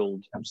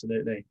thrilled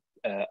absolutely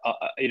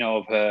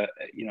of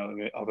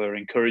her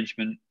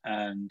encouragement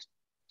and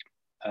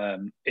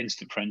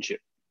instant friendship.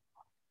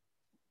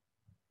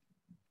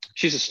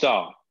 She's a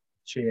star.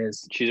 She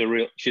is. She's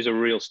a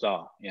real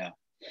star. Yeah,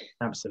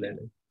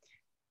 absolutely.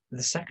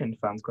 The second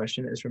fan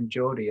question is from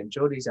Geordie, and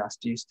Geordie's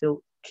asked, "Do you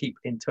still keep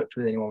in touch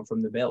with anyone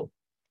from the bill?"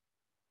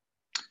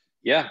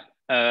 Yeah,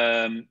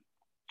 quite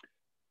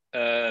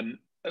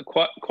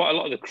a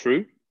lot of the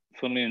crew,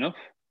 funnily enough.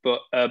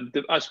 But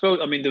I suppose,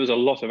 there was a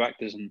lot of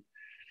actors, and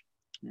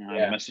I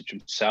had a message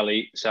from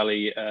Sally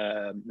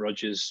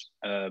Rogers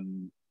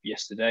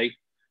yesterday.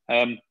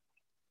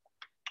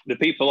 The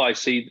people I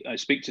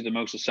speak to the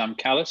most are Sam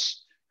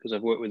Callis, because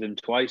I've worked with him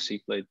twice. He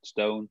played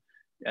Stone.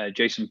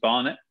 Jason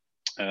Barnett,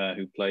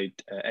 who played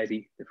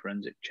Eddie, the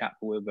forensic chap.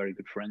 We're very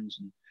good friends,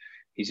 and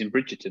he's in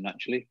Bridgerton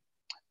actually.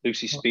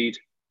 Lucy Speed,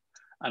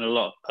 and a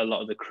lot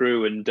of the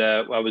crew. And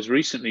I was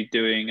recently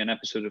doing an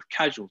episode of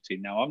Casualty.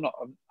 Now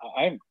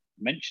I haven't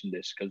mentioned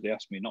this because they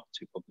asked me not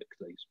to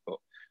publicly, but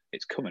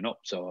it's coming up,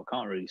 so I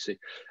can't really see.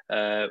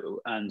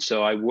 And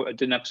so I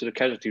did an episode of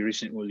Casualty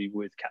recently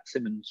with Cat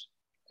Simmons,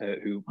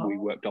 who we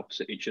worked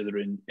opposite each other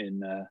in.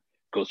 Of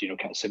course,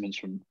 Cat Simmons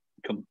from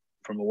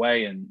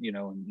Away, and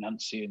and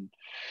Nancy and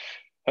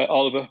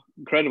Oliver,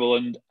 incredible.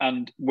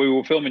 And we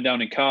were filming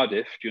down in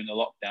Cardiff during the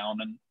lockdown,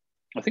 and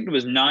I think there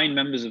was 9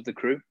 members of the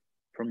crew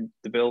from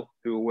the bill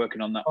who were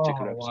working on that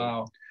particular episode.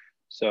 Wow.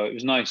 So it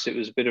was nice. It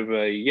was a bit of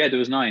there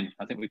was 9.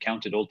 I think we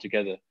counted all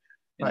together.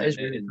 That is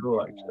really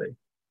cool, actually.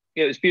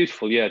 Yeah, it's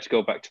beautiful. Yeah, to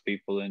go back to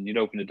people, and you'd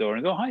open the door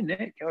and go, "Hi,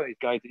 Nick. Oh, the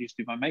guy that used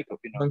to do my makeup."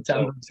 Long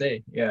time to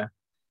see. Yeah.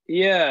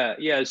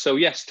 Yeah. So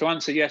yes, to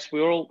answer, yes,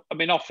 we're all.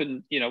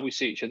 Often, we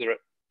see each other at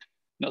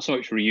not so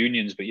much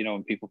reunions, but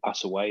when people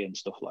pass away and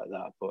stuff like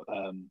that. But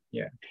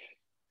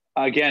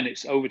again,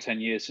 it's over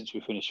 10 years since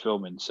we finished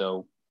filming.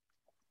 So,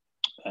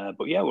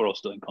 but yeah, we're all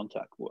still in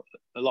contact.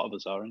 A lot of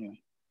us are, anyway.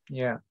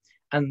 Yeah.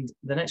 And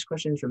the next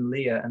question is from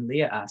Leah, and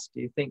Leah asked,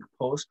 "Do you think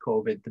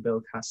post-COVID the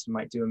Bill cast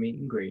might do a meet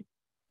and greet?"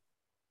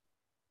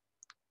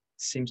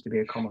 Seems to be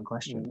a common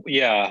question.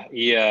 Yeah.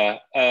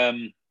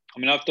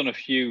 I've done a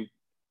few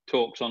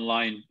talks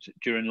online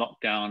during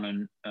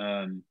lockdown,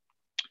 and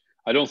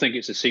I don't think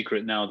it's a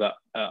secret now that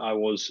I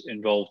was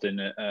involved in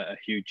a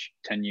huge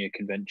 10-year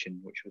convention,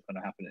 which was going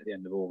to happen at the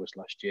end of August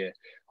last year,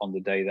 on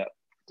the day that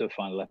the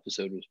final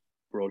episode was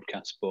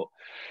broadcast. But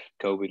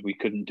COVID, we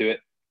couldn't do it.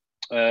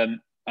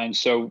 And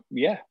so,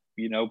 yeah,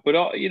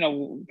 but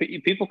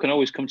people can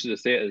always come to the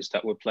theatres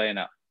that we're playing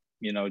at.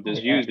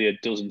 There's usually a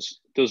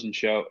dozen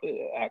show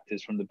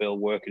actors from the bill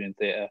working in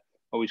theatre.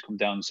 Always come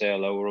down and say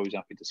hello. We're always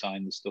happy to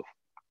sign the stuff.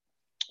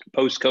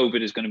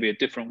 Post-COVID is going to be a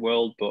different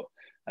world, but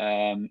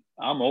I'm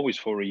always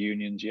for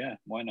reunions. Yeah,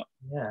 why not?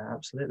 Yeah,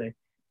 absolutely.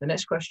 The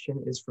next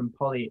question is from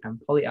Polly, and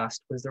Polly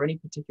asked, was there any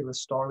particular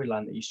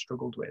storyline that you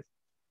struggled with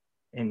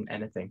in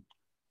anything?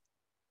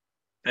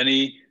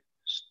 Any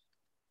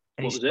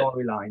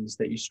storylines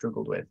that you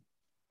struggled with?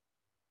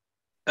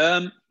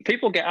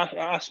 People get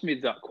asked me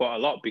that quite a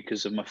lot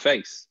because of my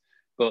face,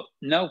 but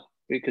no,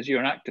 because you're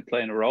an actor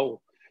playing a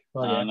role.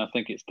 And I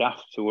think it's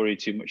daft to worry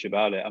too much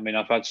about it. I mean,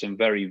 I've had some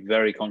very,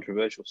 very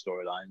controversial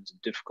storylines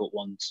and difficult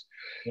ones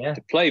to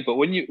play. But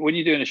when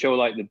you're doing a show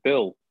like The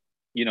Bill,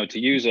 to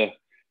use a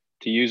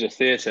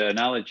theatre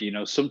analogy,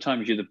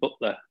 sometimes you're the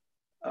butler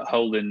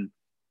holding,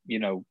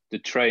 the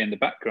tray in the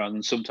background,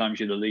 and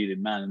sometimes you're the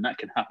leading man, and that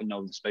can happen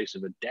over the space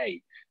of a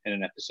day in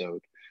an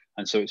episode.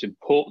 And so it's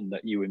important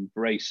that you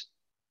embrace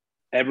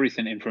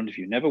everything in front of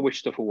you. Never wish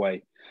stuff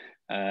away.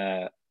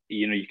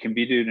 You can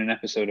be doing an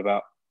episode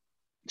about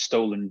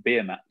stolen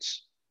beer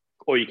mats,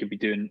 or you could be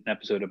doing an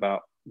episode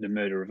about the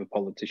murder of a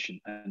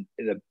politician, and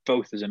they're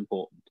both as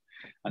important.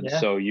 And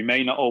so you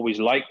may not always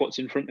like what's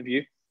in front of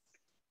you,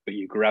 but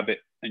you grab it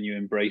and you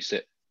embrace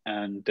it,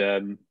 and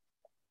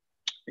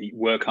you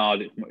work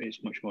hard.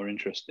 It's much more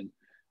interesting.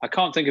 I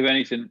can't think of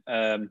anything.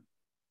 I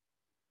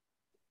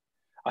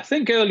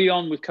think early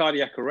on with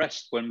Cardiac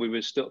Arrest, when we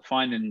were still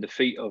finding the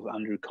feet of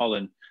Andrew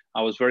Collin,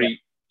 I was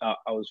very,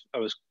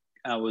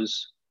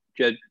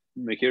 Jed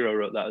McHero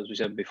wrote that, as we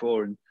said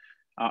before, and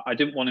I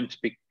didn't want him to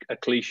be a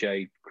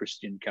cliche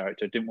Christian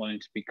character. I didn't want him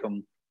to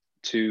become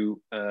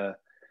too,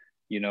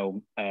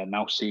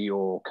 mousy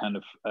or kind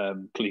of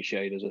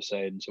cliched, as I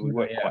say. And so we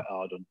worked quite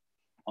hard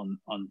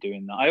on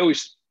doing that. I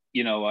always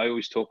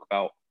talk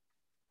about,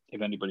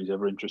 if anybody's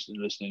ever interested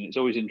in listening, it's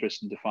always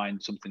interesting to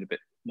find something a bit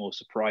more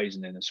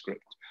surprising in a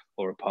script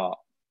or a part,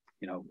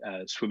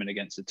 swimming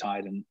against the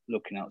tide and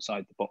looking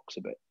outside the box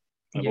a bit.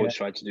 I've always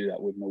tried to do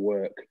that with my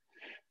work.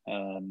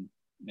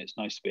 It's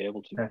nice to be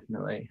able to.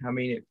 Definitely. I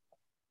mean,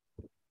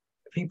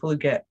 people who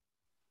get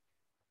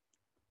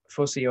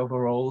fussy over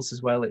roles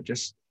as well, it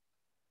just,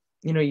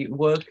 you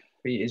work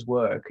is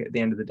work at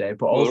the end of the day.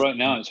 But also, right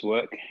now it's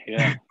work.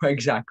 Yeah,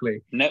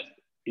 exactly.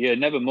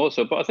 Never more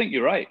so. But I think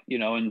you're right.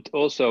 And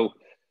also,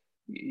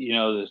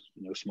 there's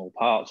small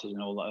parts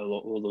and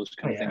all those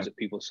kind of things that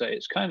people say.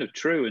 It's kind of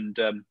true. And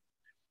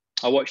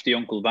I watched the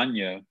Uncle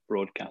Vanya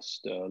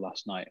broadcast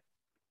last night.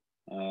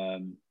 I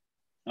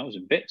was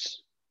in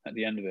bits at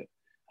the end of it.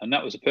 And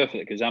that was a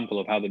perfect example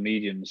of how the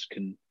mediums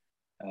can,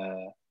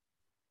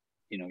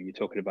 you're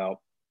talking about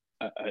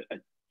a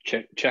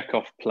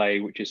Chekhov play,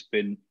 which has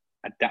been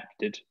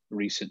adapted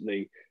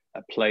recently,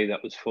 a play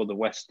that was for the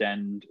West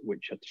End,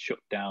 which had to shut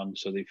down.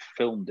 So they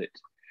filmed it.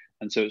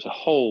 And so it's a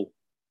whole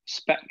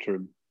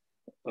spectrum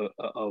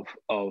of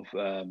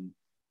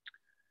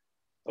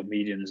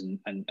mediums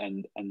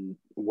and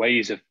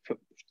ways of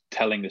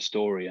telling a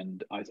story.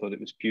 And I thought it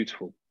was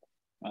beautiful.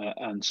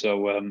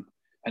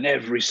 And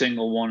every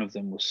single one of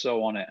them was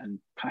so on it and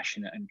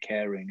passionate and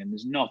caring. And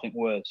there's nothing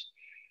worse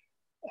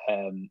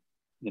than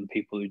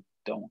people who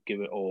don't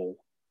give it all.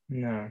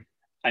 No.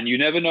 And you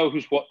never know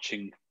who's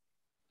watching.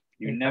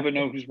 You never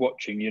know who's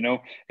watching.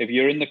 If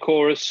you're in the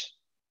chorus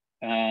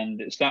and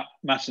it's that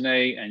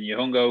matinee and you're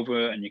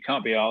hungover and you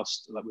can't be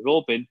asked, like we've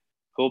all been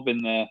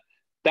there.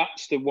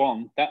 That's the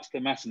one. That's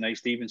the matinee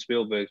Steven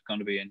Spielberg's going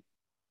to be in.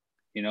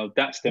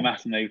 That's the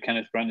matinee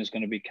Kenneth Branagh's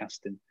going to be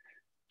casting.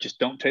 Just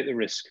don't take the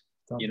risk.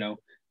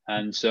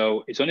 And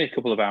so it's only a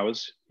couple of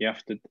hours. You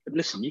have to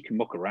listen. You can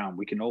muck around.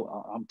 We can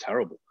all. I'm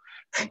terrible.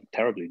 I'm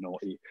terribly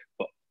naughty,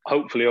 but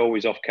hopefully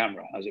always off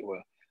camera, as it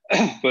were.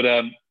 But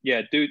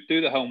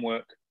do the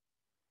homework.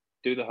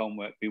 Do the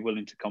homework. Be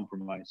willing to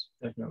compromise.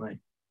 Definitely.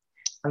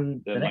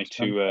 And they're my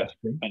two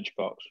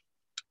benchmarks.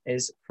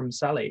 Is from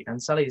Sally,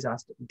 and Sally's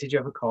asked, "Did you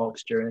have a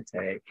corpse during a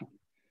take?"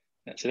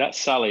 So that's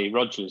Sally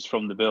Rogers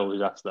from The Bill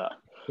who's asked that.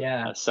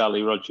 Yeah, that's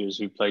Sally Rogers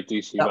who played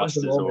DC. That was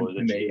the moment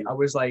for me. I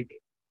was like,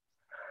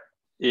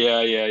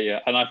 yeah.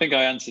 And I think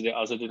I answered it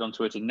as I did on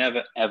Twitter.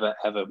 Never, ever,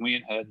 ever. Me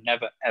and her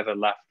never, ever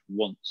laughed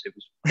once. It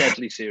was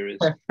deadly serious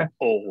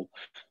all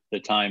the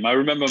time. I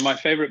remember my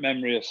favorite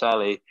memory of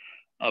Sally,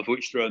 of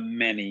which there are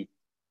many,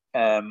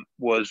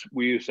 was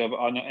we used to have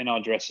in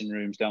our dressing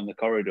rooms down the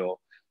corridor,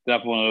 they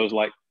have one of those,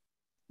 like,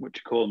 what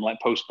you call them, like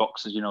post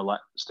boxes, like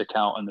stick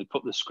out, and they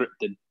put the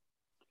script in.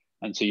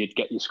 And so you'd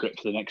get your script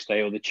for the next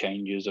day, or the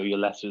changes, or your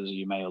letters, or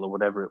your mail, or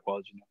whatever it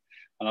was,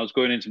 And I was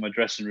going into my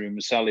dressing room,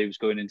 and Sally was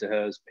going into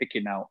hers,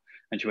 picking out,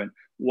 and she went,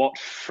 "What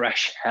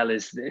fresh hell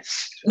is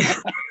this?"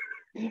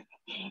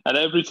 And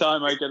every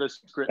time I get a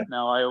script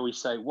now, I always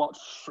say, "What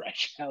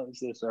fresh hell is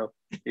this?" So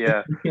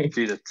yeah,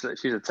 she's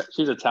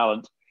a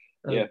talent.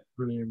 Yeah.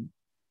 Brilliant.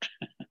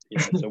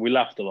 Yeah. So we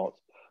laughed a lot.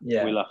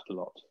 Yeah. We laughed a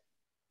lot.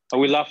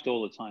 And we laughed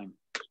all the time.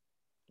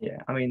 Yeah.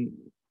 I mean,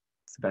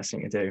 it's the best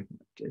thing to do.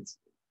 It's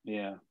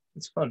Yeah.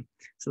 it's fun.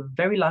 So the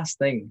very last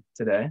thing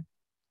today,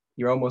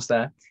 you're almost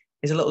there,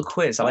 is a little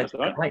quiz. I Oh, like that's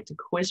all right. I like to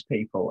quiz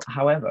people.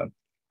 However,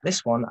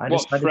 this one I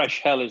What decided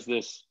fresh hell is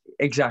this?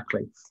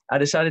 exactly. I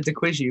decided to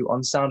quiz you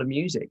on Sound of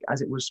Music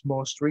as it was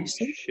most Oh,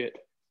 recent. shit.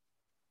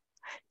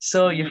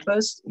 So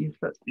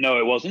No,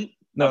 it wasn't.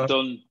 no I've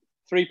done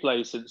 3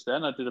 plays since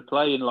then. I did a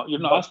play in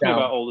You've not asked me lockdown.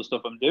 about all the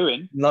stuff I'm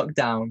doing.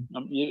 Lockdown.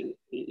 You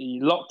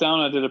lockdown.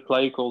 I did a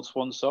play called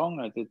Swan Song.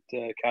 I did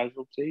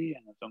Casualty,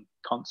 and I've done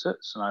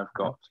concerts, and I've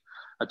got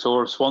a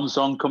tour of Swan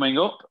Song coming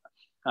up.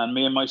 And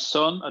me and my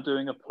son are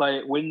doing a play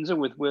at Windsor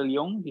with Will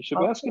Young. You should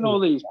be asking all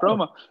these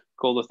promo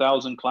called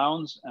 1,000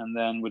 Clowns, and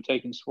then we're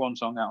taking Swan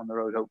Song out on the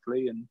road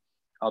hopefully, and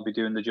I'll be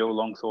doing the Joe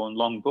Longthorne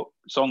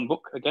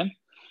songbook again,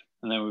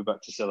 and then we're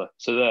back to Scylla.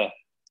 So there.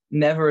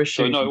 Never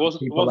assume. So no, it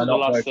wasn't the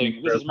last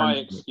thing. This is my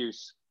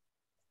excuse.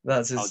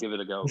 I'll give it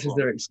a go. This is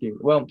their excuse.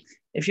 Well,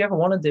 if you ever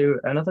want to do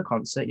another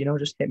concert,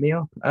 just hit me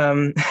up.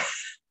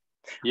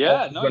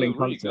 Yeah, no, you're really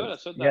concerts. good. I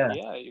said that.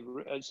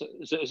 Yeah. So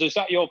is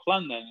that your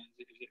plan then?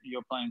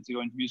 You're planning to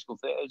go into musical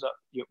theatre? Is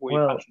that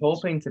well,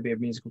 hoping to be a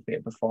musical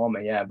theatre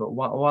performer, yeah. But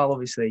while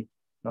obviously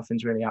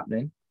nothing's really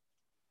happening.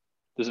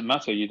 Doesn't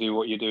matter. You do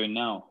what you're doing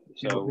now.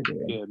 So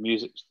yeah,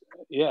 music.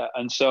 Yeah,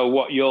 and so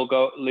what? You'll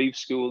leave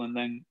school and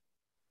then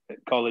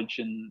college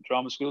and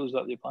drama school. Is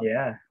that your plan?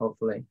 Yeah,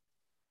 hopefully.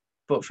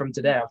 But from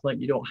today, I've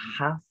learned you don't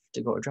have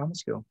to go to drama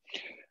school.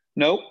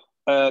 No,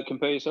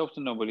 compare yourself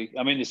to nobody.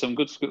 I mean, there's some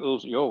good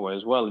schools your way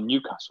as well in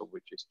Newcastle,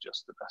 which is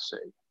just the best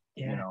city.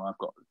 Yeah. I've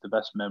got the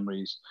best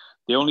memories.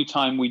 The only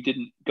time we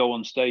didn't go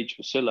on stage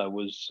for Scylla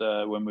was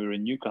when we were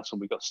in Newcastle.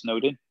 We got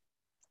snowed in.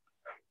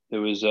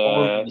 There was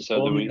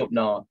only up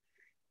north.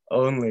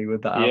 Only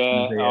with that.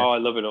 Yeah. Oh, I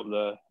love it up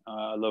there.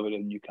 I love it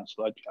in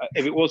Newcastle.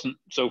 If it wasn't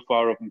so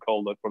far up and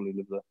cold, I'd probably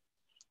live there.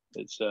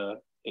 It's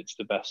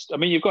the best. I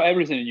mean, you've got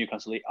everything in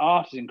Newcastle. The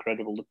art is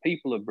incredible. The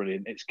people are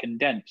brilliant. It's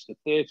condensed. The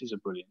theatres are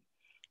brilliant.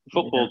 The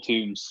football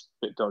team's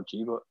a bit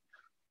dodgy, but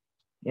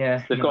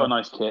they've got a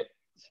nice kit.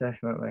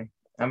 Definitely.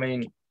 I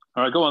mean,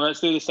 all right, go on.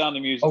 Let's do the Sound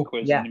of Music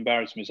quiz and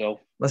embarrass myself.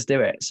 Let's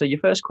do it. So your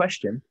first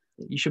question,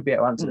 you should be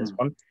able to answer this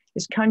one,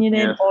 is can you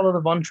name all of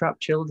the Von Trapp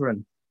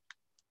children?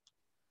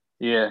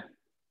 Yeah.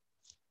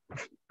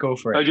 Go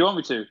for it. Oh, do you want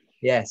me to?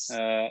 Yes.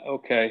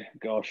 Okay.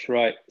 Gosh,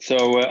 right.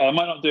 So I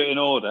might not do it in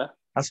order.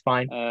 That's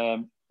fine.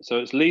 So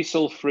it's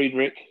Liesel,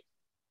 Friedrich,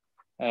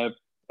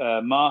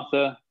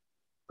 Martha,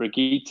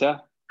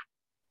 Brigitte,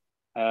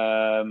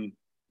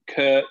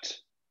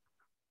 Kurt,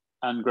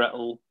 and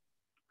Gretel,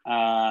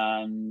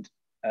 and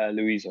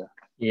Louisa.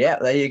 Yeah,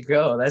 there you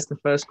go. That's the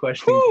first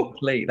question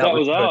complete. That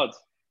was hard.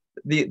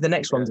 The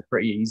next one's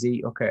pretty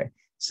easy. Okay.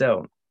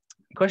 So,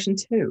 question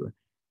 2.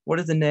 What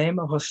is the name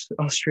of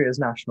Austria's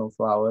national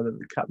flower that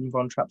Captain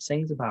Von Trapp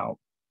sings about?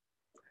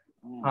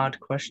 Hard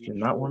question,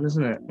 that one,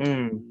 isn't it?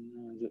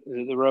 Is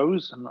it the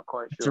rose? I'm not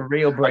quite sure. It's a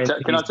real brain.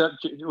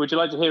 Would you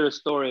like to hear a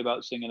story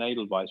about singing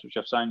Edelweiss, which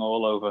I've sang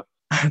all over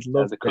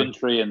the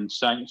country and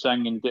sang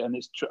in,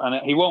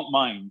 and he won't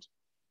mind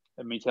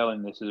me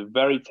telling this. There's a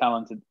very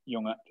talented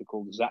young actor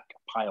called Zach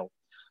Pyle.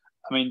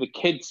 I mean, the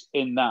kids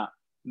in that,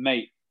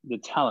 mate, the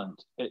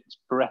talent, it's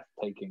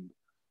breathtaking.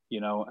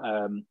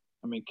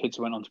 I mean, kids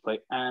went on to play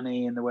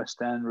Annie in the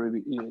West End,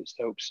 Ruby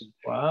Stokes.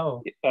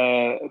 Wow.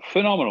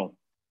 Phenomenal.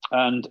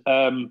 And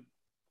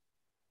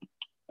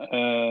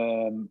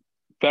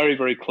very,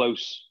 very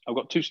close. I've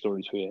got 2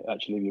 stories for you,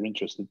 actually, if you're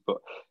interested.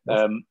 But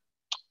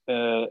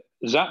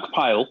Zach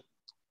Pyle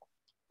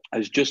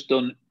has just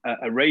done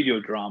a radio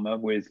drama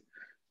with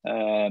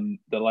the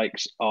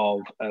likes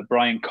of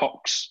Brian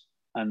Cox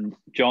and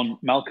John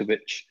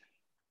Malkovich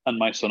and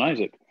my son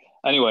Isaac.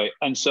 Anyway,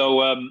 and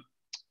so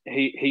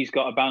he's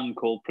got a band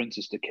called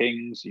Princess to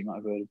Kings. You might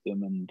have heard of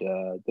them, and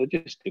they're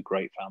just a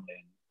great family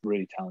and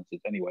really talented.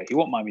 Anyway, he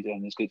won't mind me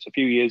doing this because it's a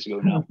few years ago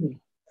now.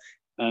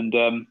 And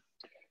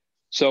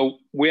so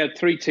we had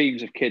 3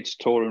 teams of kids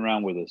touring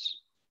around with us,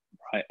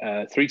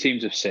 right? 3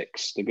 teams of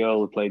 6. The girl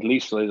who played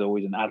Lisa is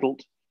always an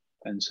adult,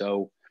 and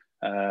so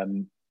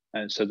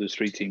there's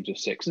 3 teams of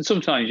 6. And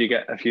sometimes you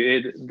get a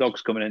few the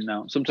dogs coming in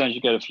now. Sometimes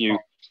you get a few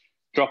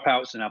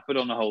dropouts and that, but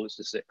on the whole, it's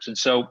the 6. And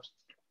so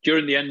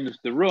during the end of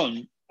the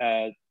run,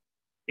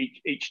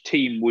 each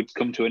team would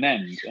come to an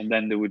end, and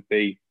then there would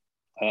be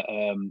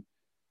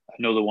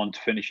another one to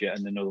finish it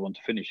and another one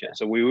to finish it.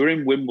 So we were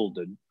in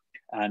Wimbledon,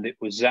 and it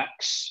was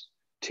Zach's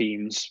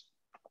teams.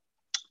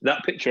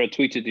 That picture I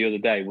tweeted the other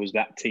day was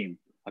that team.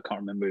 I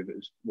can't remember if it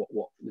was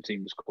what the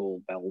team was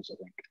called, Bells, I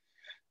think.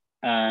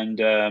 And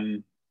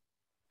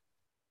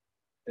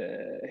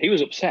he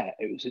was upset.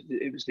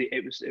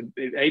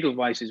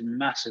 Edelweiss is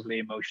massively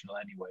emotional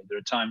anyway. There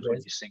are times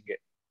when you sing it,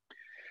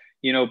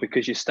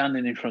 because you're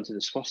standing in front of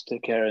the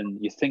swastika and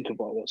you think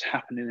about what's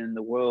happening in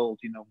the world,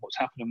 what's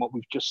happening, what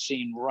we've just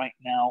seen right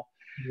now,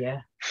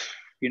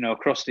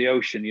 across the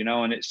ocean,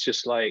 and it's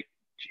just like,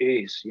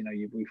 geez,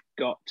 we've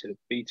got to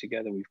be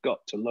together, we've got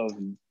to love.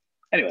 And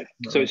anyway,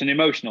 so it's an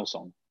emotional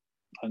song.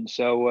 And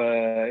so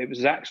it was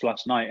Zach's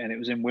last night, and it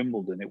was in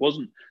Wimbledon. It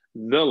wasn't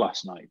the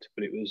last night,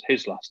 but it was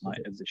his last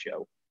night of the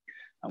show.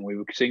 And we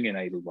were singing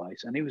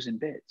Edelweiss, and he was in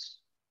bits.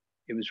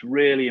 It was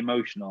really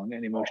emotional. I'm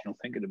getting emotional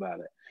thinking about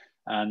it.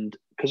 And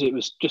because it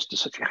was just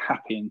such a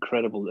happy,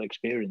 incredible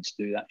experience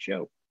to do that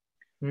show.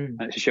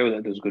 And it's a show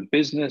that does good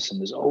business, and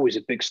there's always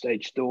a big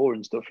stage door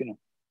and stuff,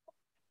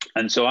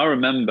 And so I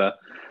remember,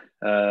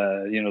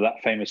 that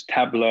famous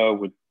tableau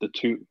with the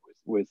two,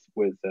 with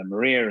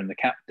Maria and the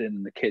captain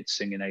and the kids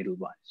singing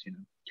Edelweiss,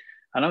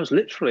 And I was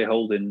literally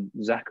holding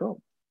Zach up.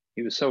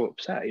 He was so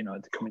upset,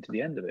 at coming to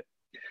the end of it.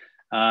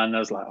 And I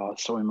was like, oh,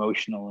 it's so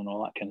emotional and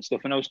all that kind of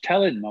stuff. And I was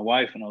telling my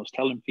wife and I was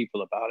telling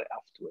people about it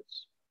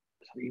afterwards.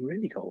 He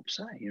really got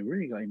upset. He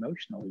really got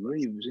emotional. He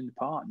really was in the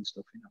part and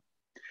stuff,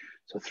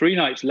 So 3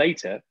 nights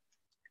later,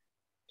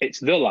 it's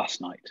the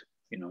last night.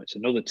 It's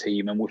another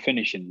team, and we're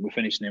finishing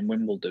in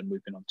Wimbledon.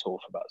 We've been on tour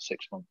for about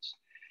 6 months.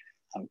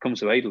 And it comes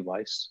to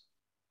Edelweiss,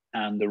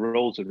 and the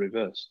roles are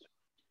reversed.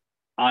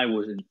 I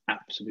was in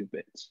absolute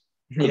bits.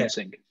 Couldn't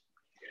sing.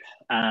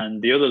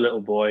 And the other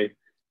little boy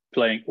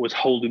playing was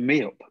holding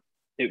me up.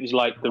 It was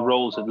like the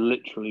roles had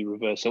literally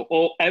reversed.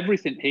 So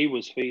everything he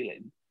was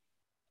feeling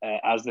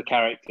as the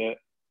character,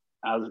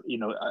 as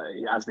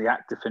the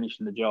actor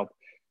finishing the job,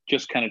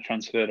 just kind of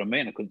transferred on me,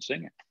 and I couldn't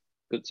sing it.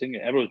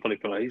 Everyone's probably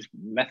like, he's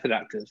method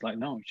actor. It's like,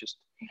 no, it's just.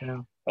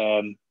 Yeah.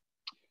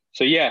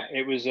 So yeah,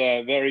 it was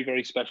very,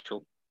 very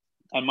special.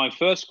 And my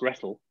first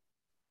Gretel.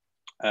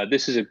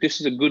 This is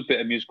a good bit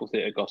of musical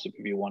theatre gossip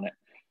if you want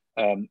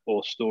it,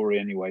 or story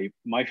anyway.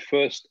 My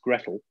first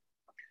Gretel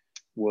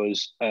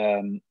was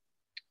a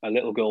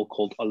little girl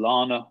called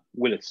Alana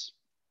Willis,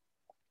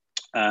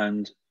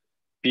 and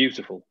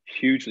beautiful,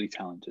 hugely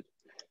talented.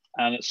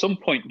 And at some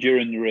point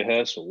during the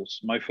rehearsals,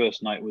 my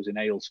first night was in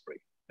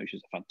Aylesbury, which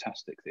is a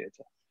fantastic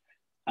theatre.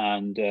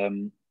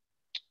 And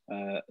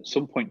at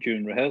some point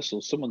during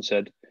rehearsals, someone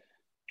said,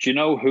 do you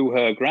know who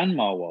her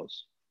grandma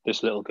was?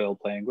 This little girl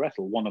playing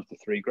Gretel, one of the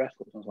 3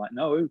 Gretels. I was like,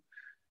 no, who?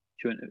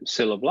 She went, it was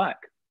Cilla Black.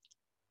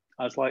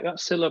 I was like,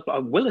 that's Cilla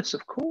Willis,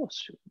 of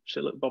course.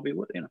 Cilla Bobby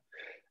Willis,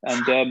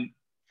 And I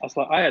was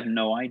like, I had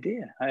no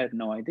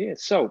idea.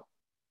 So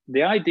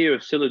the idea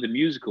of Cilla the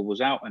musical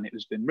was out and it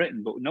was been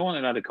written, but no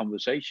one had a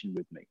conversation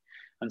with me.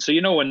 And so,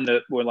 when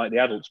the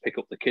adults pick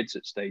up the kids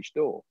at stage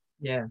door.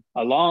 Yeah.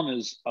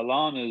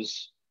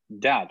 Alana's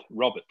dad,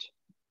 Robert,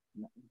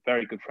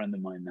 very good friend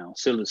of mine now,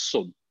 Cilla's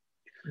son,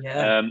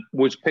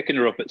 was picking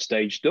her up at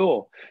stage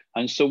door.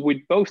 And so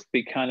we'd both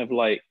be kind of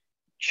like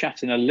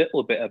chatting a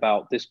little bit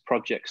about this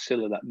project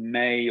Cilla that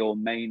may or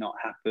may not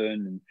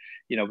happen.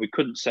 And, we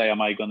couldn't say,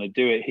 am I going to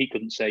do it? He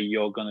couldn't say,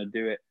 you're going to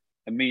do it.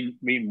 And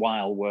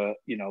meanwhile,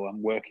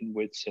 I'm working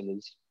with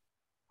Cilla's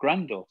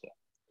granddaughter.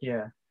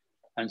 Yeah.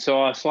 And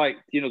so I was like,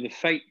 the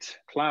fate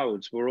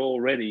clouds were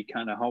already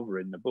kind of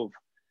hovering above.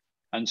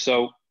 And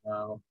so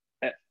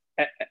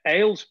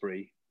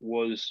Aylesbury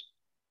was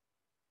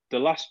the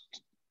last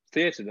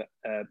theatre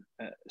that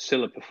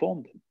Cilla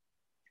performed in.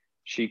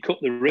 She cut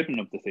the ribbon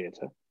of the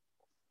theatre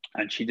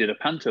and she did a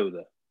panto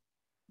there,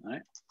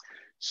 right?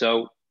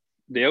 So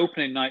the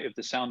opening night of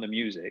The Sound of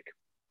Music,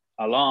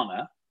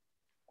 Alana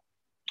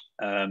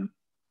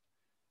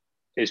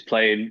is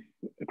playing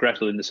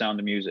Gretel in The Sound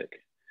of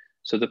Music.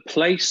 So the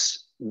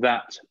place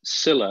that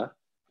Cilla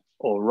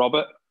or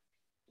Robert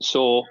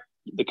saw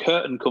the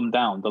curtain come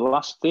down, the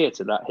last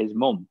theatre that his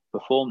mum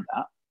performed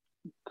at,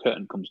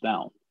 curtain comes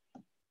down,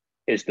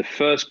 is the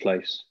first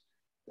place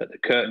that the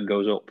curtain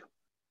goes up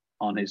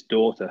on his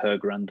daughter, her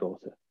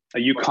granddaughter.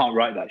 You can't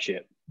write that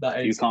shit.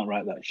 You can't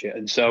write that shit.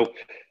 And so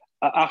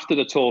after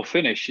the tour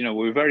finished, we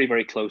were very,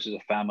 very close as a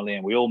family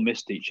and we all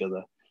missed each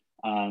other.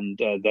 And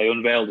they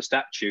unveiled a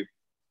statue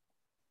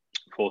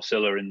for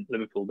Cilla in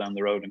Liverpool down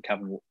the road in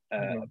Cavan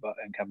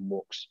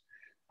Walks.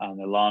 And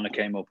Alana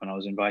came up and I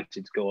was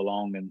invited to go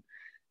along. And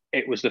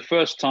it was the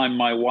first time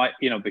my wife,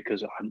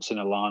 because I hadn't seen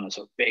Alana,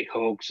 so big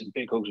hugs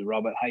with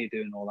Robert, how you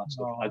doing, all that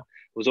stuff. I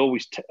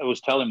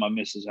was telling my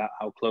missus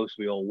how close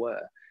we all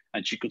were.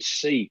 And she could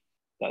see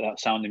that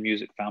Sound of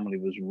Music family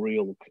was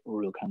real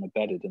kind of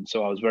bedded. And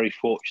so I was very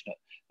fortunate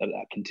that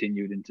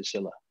continued into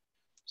Cilla.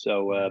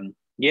 So,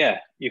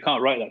 you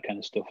can't write that kind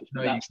of stuff.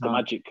 No, that's the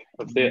magic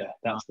of theatre.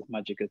 That's the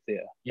magic of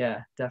theatre.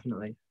 Yeah,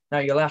 definitely. Now,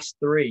 your last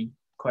 3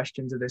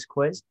 questions of this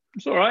quiz.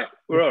 It's all right.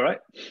 We're all right.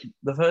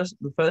 The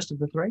first of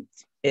the 3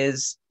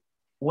 is,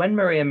 when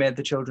Maria made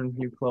the children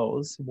new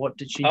clothes, what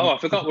did she? Oh, I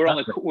forgot we're on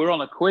a quiz. We're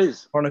on a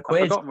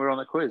quiz. I forgot we're on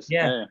a quiz.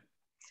 Yeah.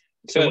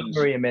 So when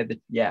Maria made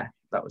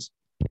that was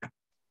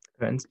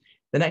curtains.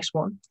 The next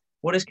one.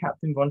 What is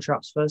Captain Von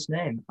Trapp's first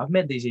name? I've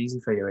made these easy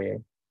for you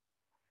here.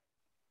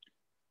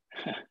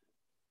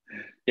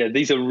 Yeah,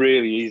 these are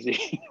really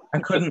easy. I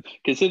couldn't.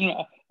 Considering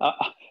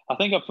I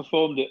think I've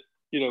performed it,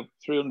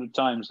 300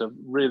 times. I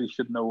really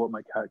should know what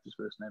my character's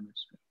first name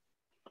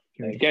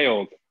is.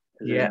 Georg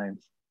is his name.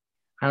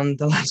 And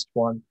the last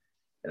one,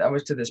 that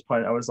was to this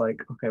point, I was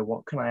like, okay,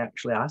 what can I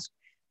actually ask?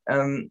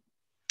 Who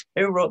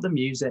wrote the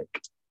music?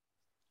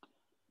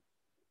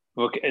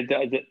 Okay,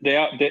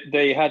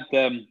 they had.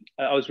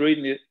 I was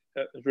reading it.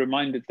 I was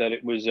reminded that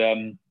it was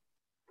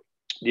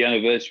the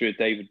anniversary of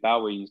David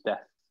Bowie's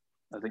death.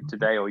 I think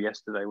today or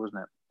yesterday,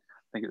 wasn't it?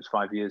 I think it was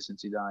 5 years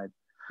since he died.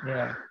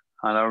 Yeah.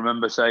 And I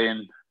remember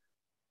saying,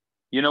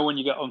 you know, when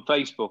you get on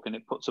Facebook and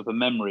it puts up a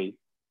memory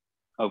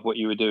of what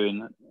you were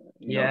doing,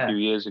 you know, a few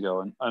years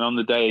ago. And on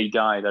the day he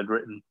died, I'd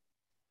written,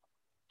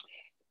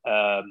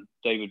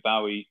 David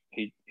Bowie,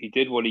 he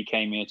did what he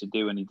came here to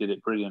do, and he did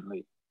it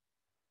brilliantly.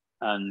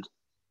 And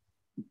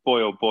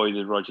boy, oh boy,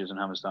 did Rodgers and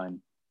Hammerstein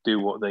do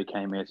what they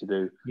came here to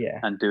do,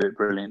 and do it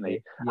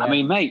brilliantly. Yeah. I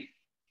mean, mate,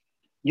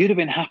 you'd have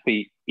been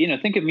happy. You know,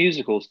 think of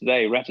musicals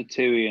today,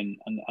 Ratatouille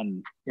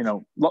and you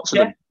know, lots of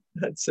them.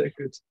 That's so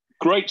good.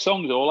 Great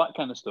songs, all that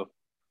kind of stuff.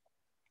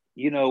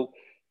 You know,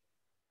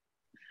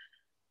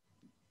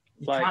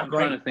 like I'm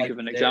trying to think of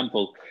an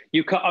example.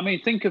 You can't. I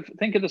mean, think of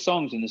the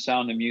songs in The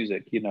Sound of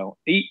Music. You know,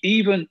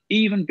 even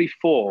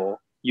before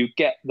you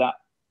get that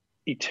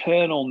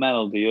eternal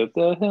melody of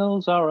 "The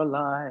Hills Are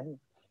Alive,"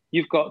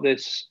 you've got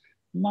this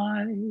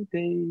 "My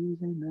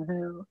Days in the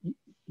Hill."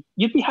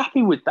 You'd be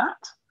happy with that.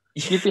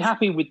 You'd be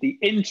happy with the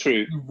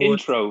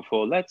intro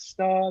for "Let's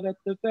Start at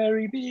the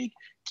Very Big."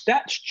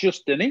 That's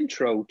just an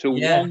intro to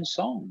one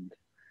song.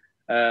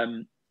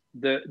 The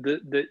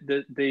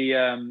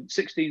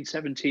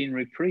 1617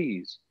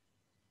 reprise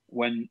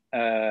when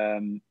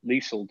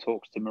Lancel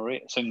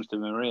sings to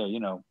Maria, you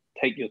know,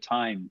 take your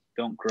time,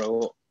 don't grow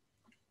up.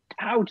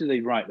 How do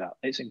they write that?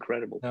 It's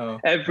incredible.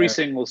 Every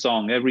single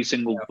song, every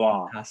single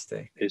bar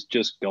is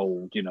just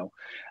gold, you know.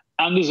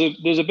 And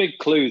there's a big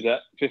clue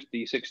that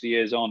 50, 60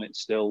 years on,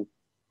 it's still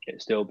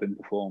been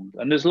performed.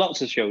 And there's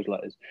lots of shows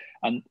like this.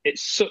 And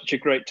it's such a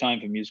great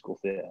time for musical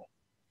theatre.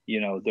 You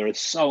know, there are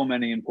so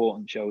many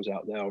important shows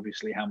out there.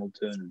 Obviously,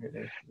 Hamilton,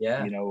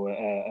 you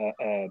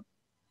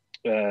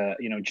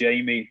know,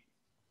 Jamie,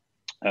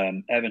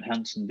 Evan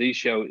Hansen. These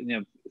shows, you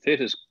know,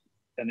 theatres,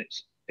 and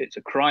it's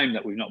a crime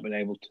that we've not been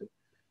able to,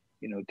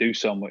 you know, do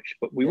so much.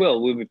 But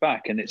we'll be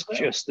back, and it's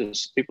just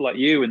there's people like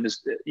you, and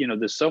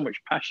there's so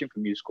much passion for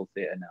musical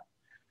theatre now.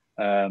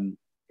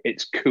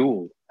 It's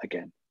cool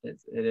again. It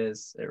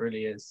is. It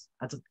really is.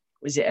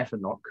 Is it ever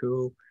not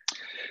cool?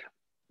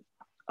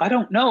 I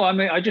don't know. I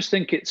mean, I just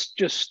think it's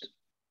just,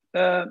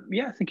 I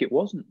think it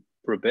wasn't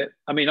for a bit.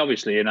 I mean,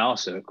 obviously in our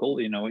circle,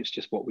 you know, it's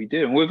just what we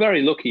do. And we're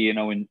very lucky, you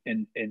know, in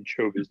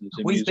show business.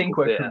 We think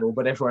we're cool,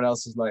 but everyone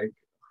else is like.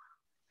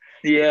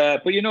 Yeah,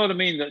 but you know what I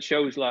mean? That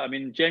shows like, I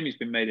mean, Jamie's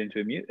been made into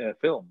a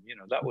film, you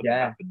know, that wouldn't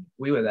happen.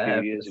 We were there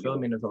for the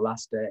filming of The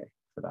Last Day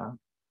for that.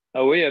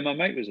 Oh, yeah, my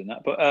mate was in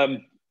that. But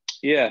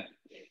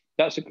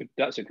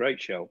that's a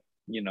great show,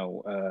 you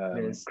know,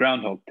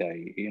 Groundhog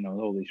Day, you know,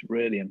 all these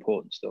really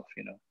important stuff,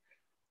 you know.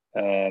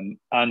 And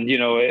you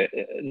know,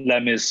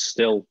 Lem is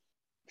still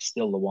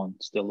the one,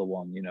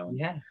 you know.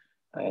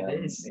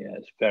 It is. Yeah,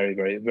 it's very,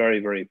 very, very,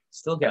 very.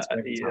 Still gets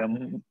every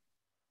time.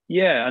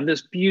 Yeah, and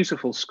there's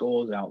beautiful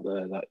scores out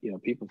there that, you know,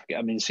 people forget.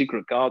 I mean,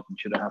 Secret Garden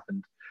should have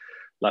happened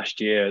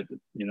last year,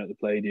 you know, at the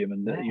Palladium,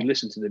 and you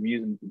listen to the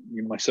music.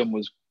 My son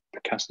was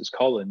cast as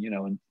Colin, you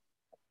know, and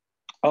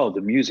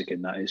the music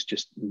in that is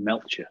just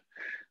melts you.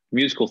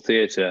 Musical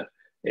theatre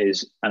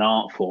is an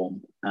art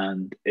form,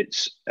 and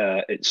it's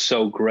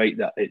so great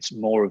that it's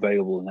more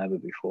available than ever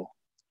before.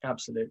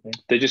 Absolutely.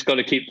 They just got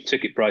to keep the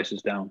ticket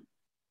prices down.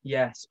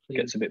 Yes, please.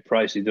 It gets a bit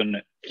pricey, doesn't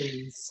it?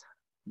 Please.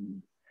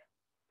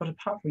 But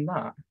apart from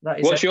that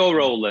is. What's your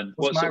role then?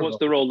 What's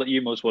the role that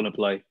you most want to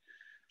play?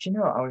 Do you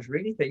know, I was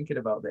really thinking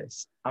about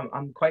this.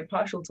 I'm quite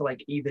partial to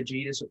like either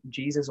Jesus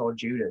or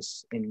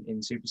Judas in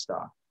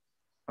Superstar.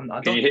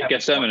 Can you hit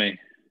Gethsemane?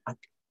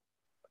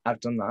 I've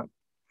done that.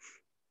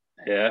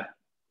 Yeah.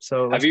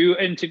 So have you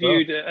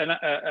interviewed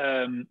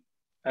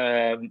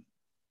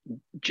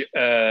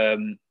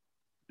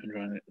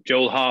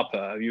Joel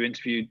Harper? Have you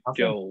interviewed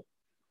Joel?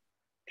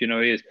 Do you know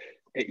who he is?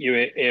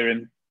 You hear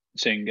him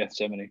sing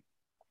Gethsemane.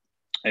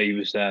 He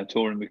was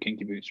touring with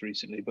Kinky Boots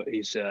recently, but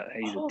he's a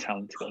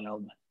talented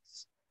element.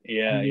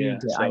 Yeah.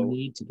 I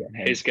need to get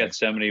him. His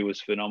Gethsemane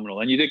was phenomenal,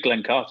 and you did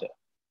Glenn Carter.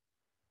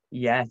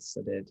 Yes,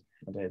 I did.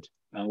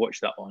 And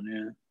watched that one.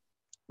 Yeah.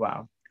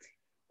 Wow.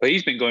 But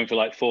he's been going for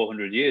like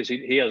 400 years.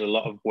 He has a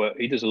lot of work.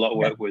 He does a lot of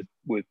work with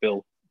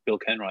Bill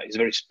Kenwright. He's a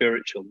very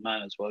spiritual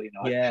man as well. You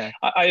know. Yeah.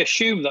 I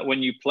assume that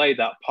when you play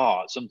that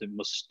part, something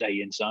must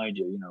stay inside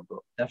you. You know. But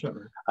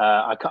definitely.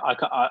 I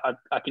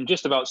can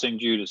just about sing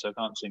Judas. I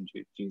can't sing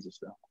Jesus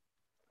though.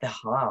 They're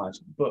hard,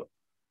 but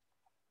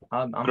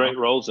great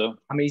roles though.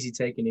 I'm easy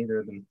taking either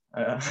of them.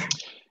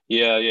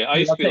 Yeah. I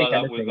used to be like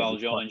that with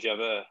Valjean and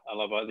Javert. I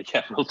love it.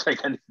 Yeah,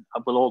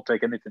 we'll all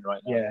take anything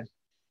right now. Yeah.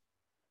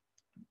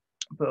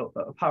 But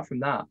apart from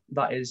that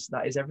is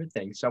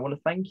everything. So I want to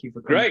thank you for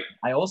coming. Great.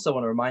 I also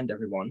want to remind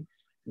everyone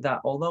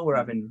that although we're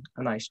having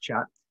a nice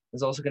chat,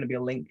 there's also going to be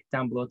a link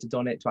down below to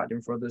donate to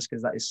Acting for Others,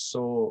 because that is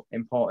so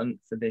important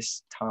for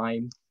this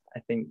time.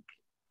 I think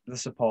the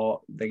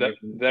support.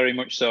 Very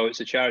much so. It's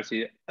a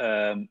charity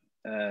I've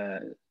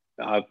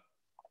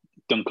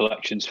done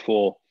collections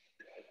for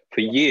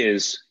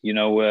years. You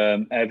know,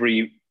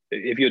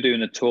 if you're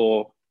doing a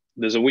tour,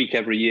 there's a week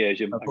every year,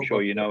 I'm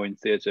sure you know, in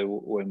theatre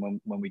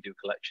when we do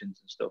collections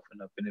and stuff. And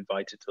I've been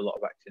invited to a lot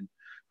of Acting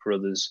for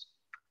Others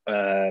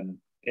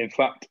In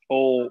fact,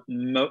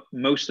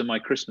 most of my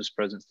Christmas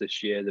presents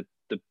this year,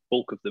 the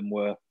bulk of them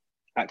were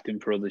acting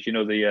for others. You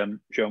know, the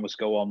show must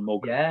go on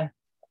mug. Yeah.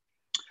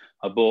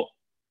 I bought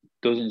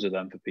dozens of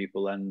them for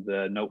people, and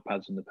the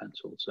notepads and the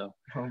pencils. So,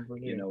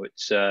 you know,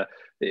 it's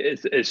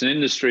an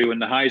industry when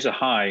the highs are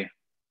high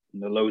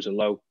and the lows are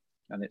low,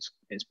 and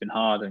it's been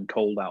hard and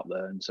cold out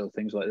there, and so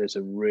things like this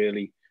are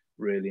really,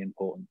 really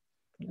important.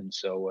 And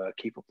so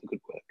keep up the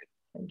good work.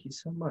 Thank you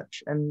so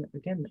much. And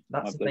again,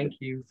 that's a thank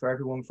you for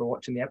everyone for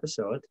watching the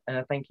episode, and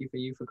a thank you for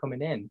you for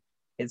coming in.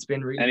 It's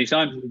been really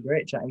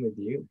great chatting with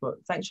you. But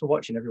thanks for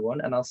watching,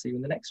 everyone, and I'll see you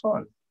in the next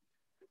one.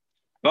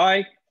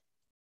 Bye.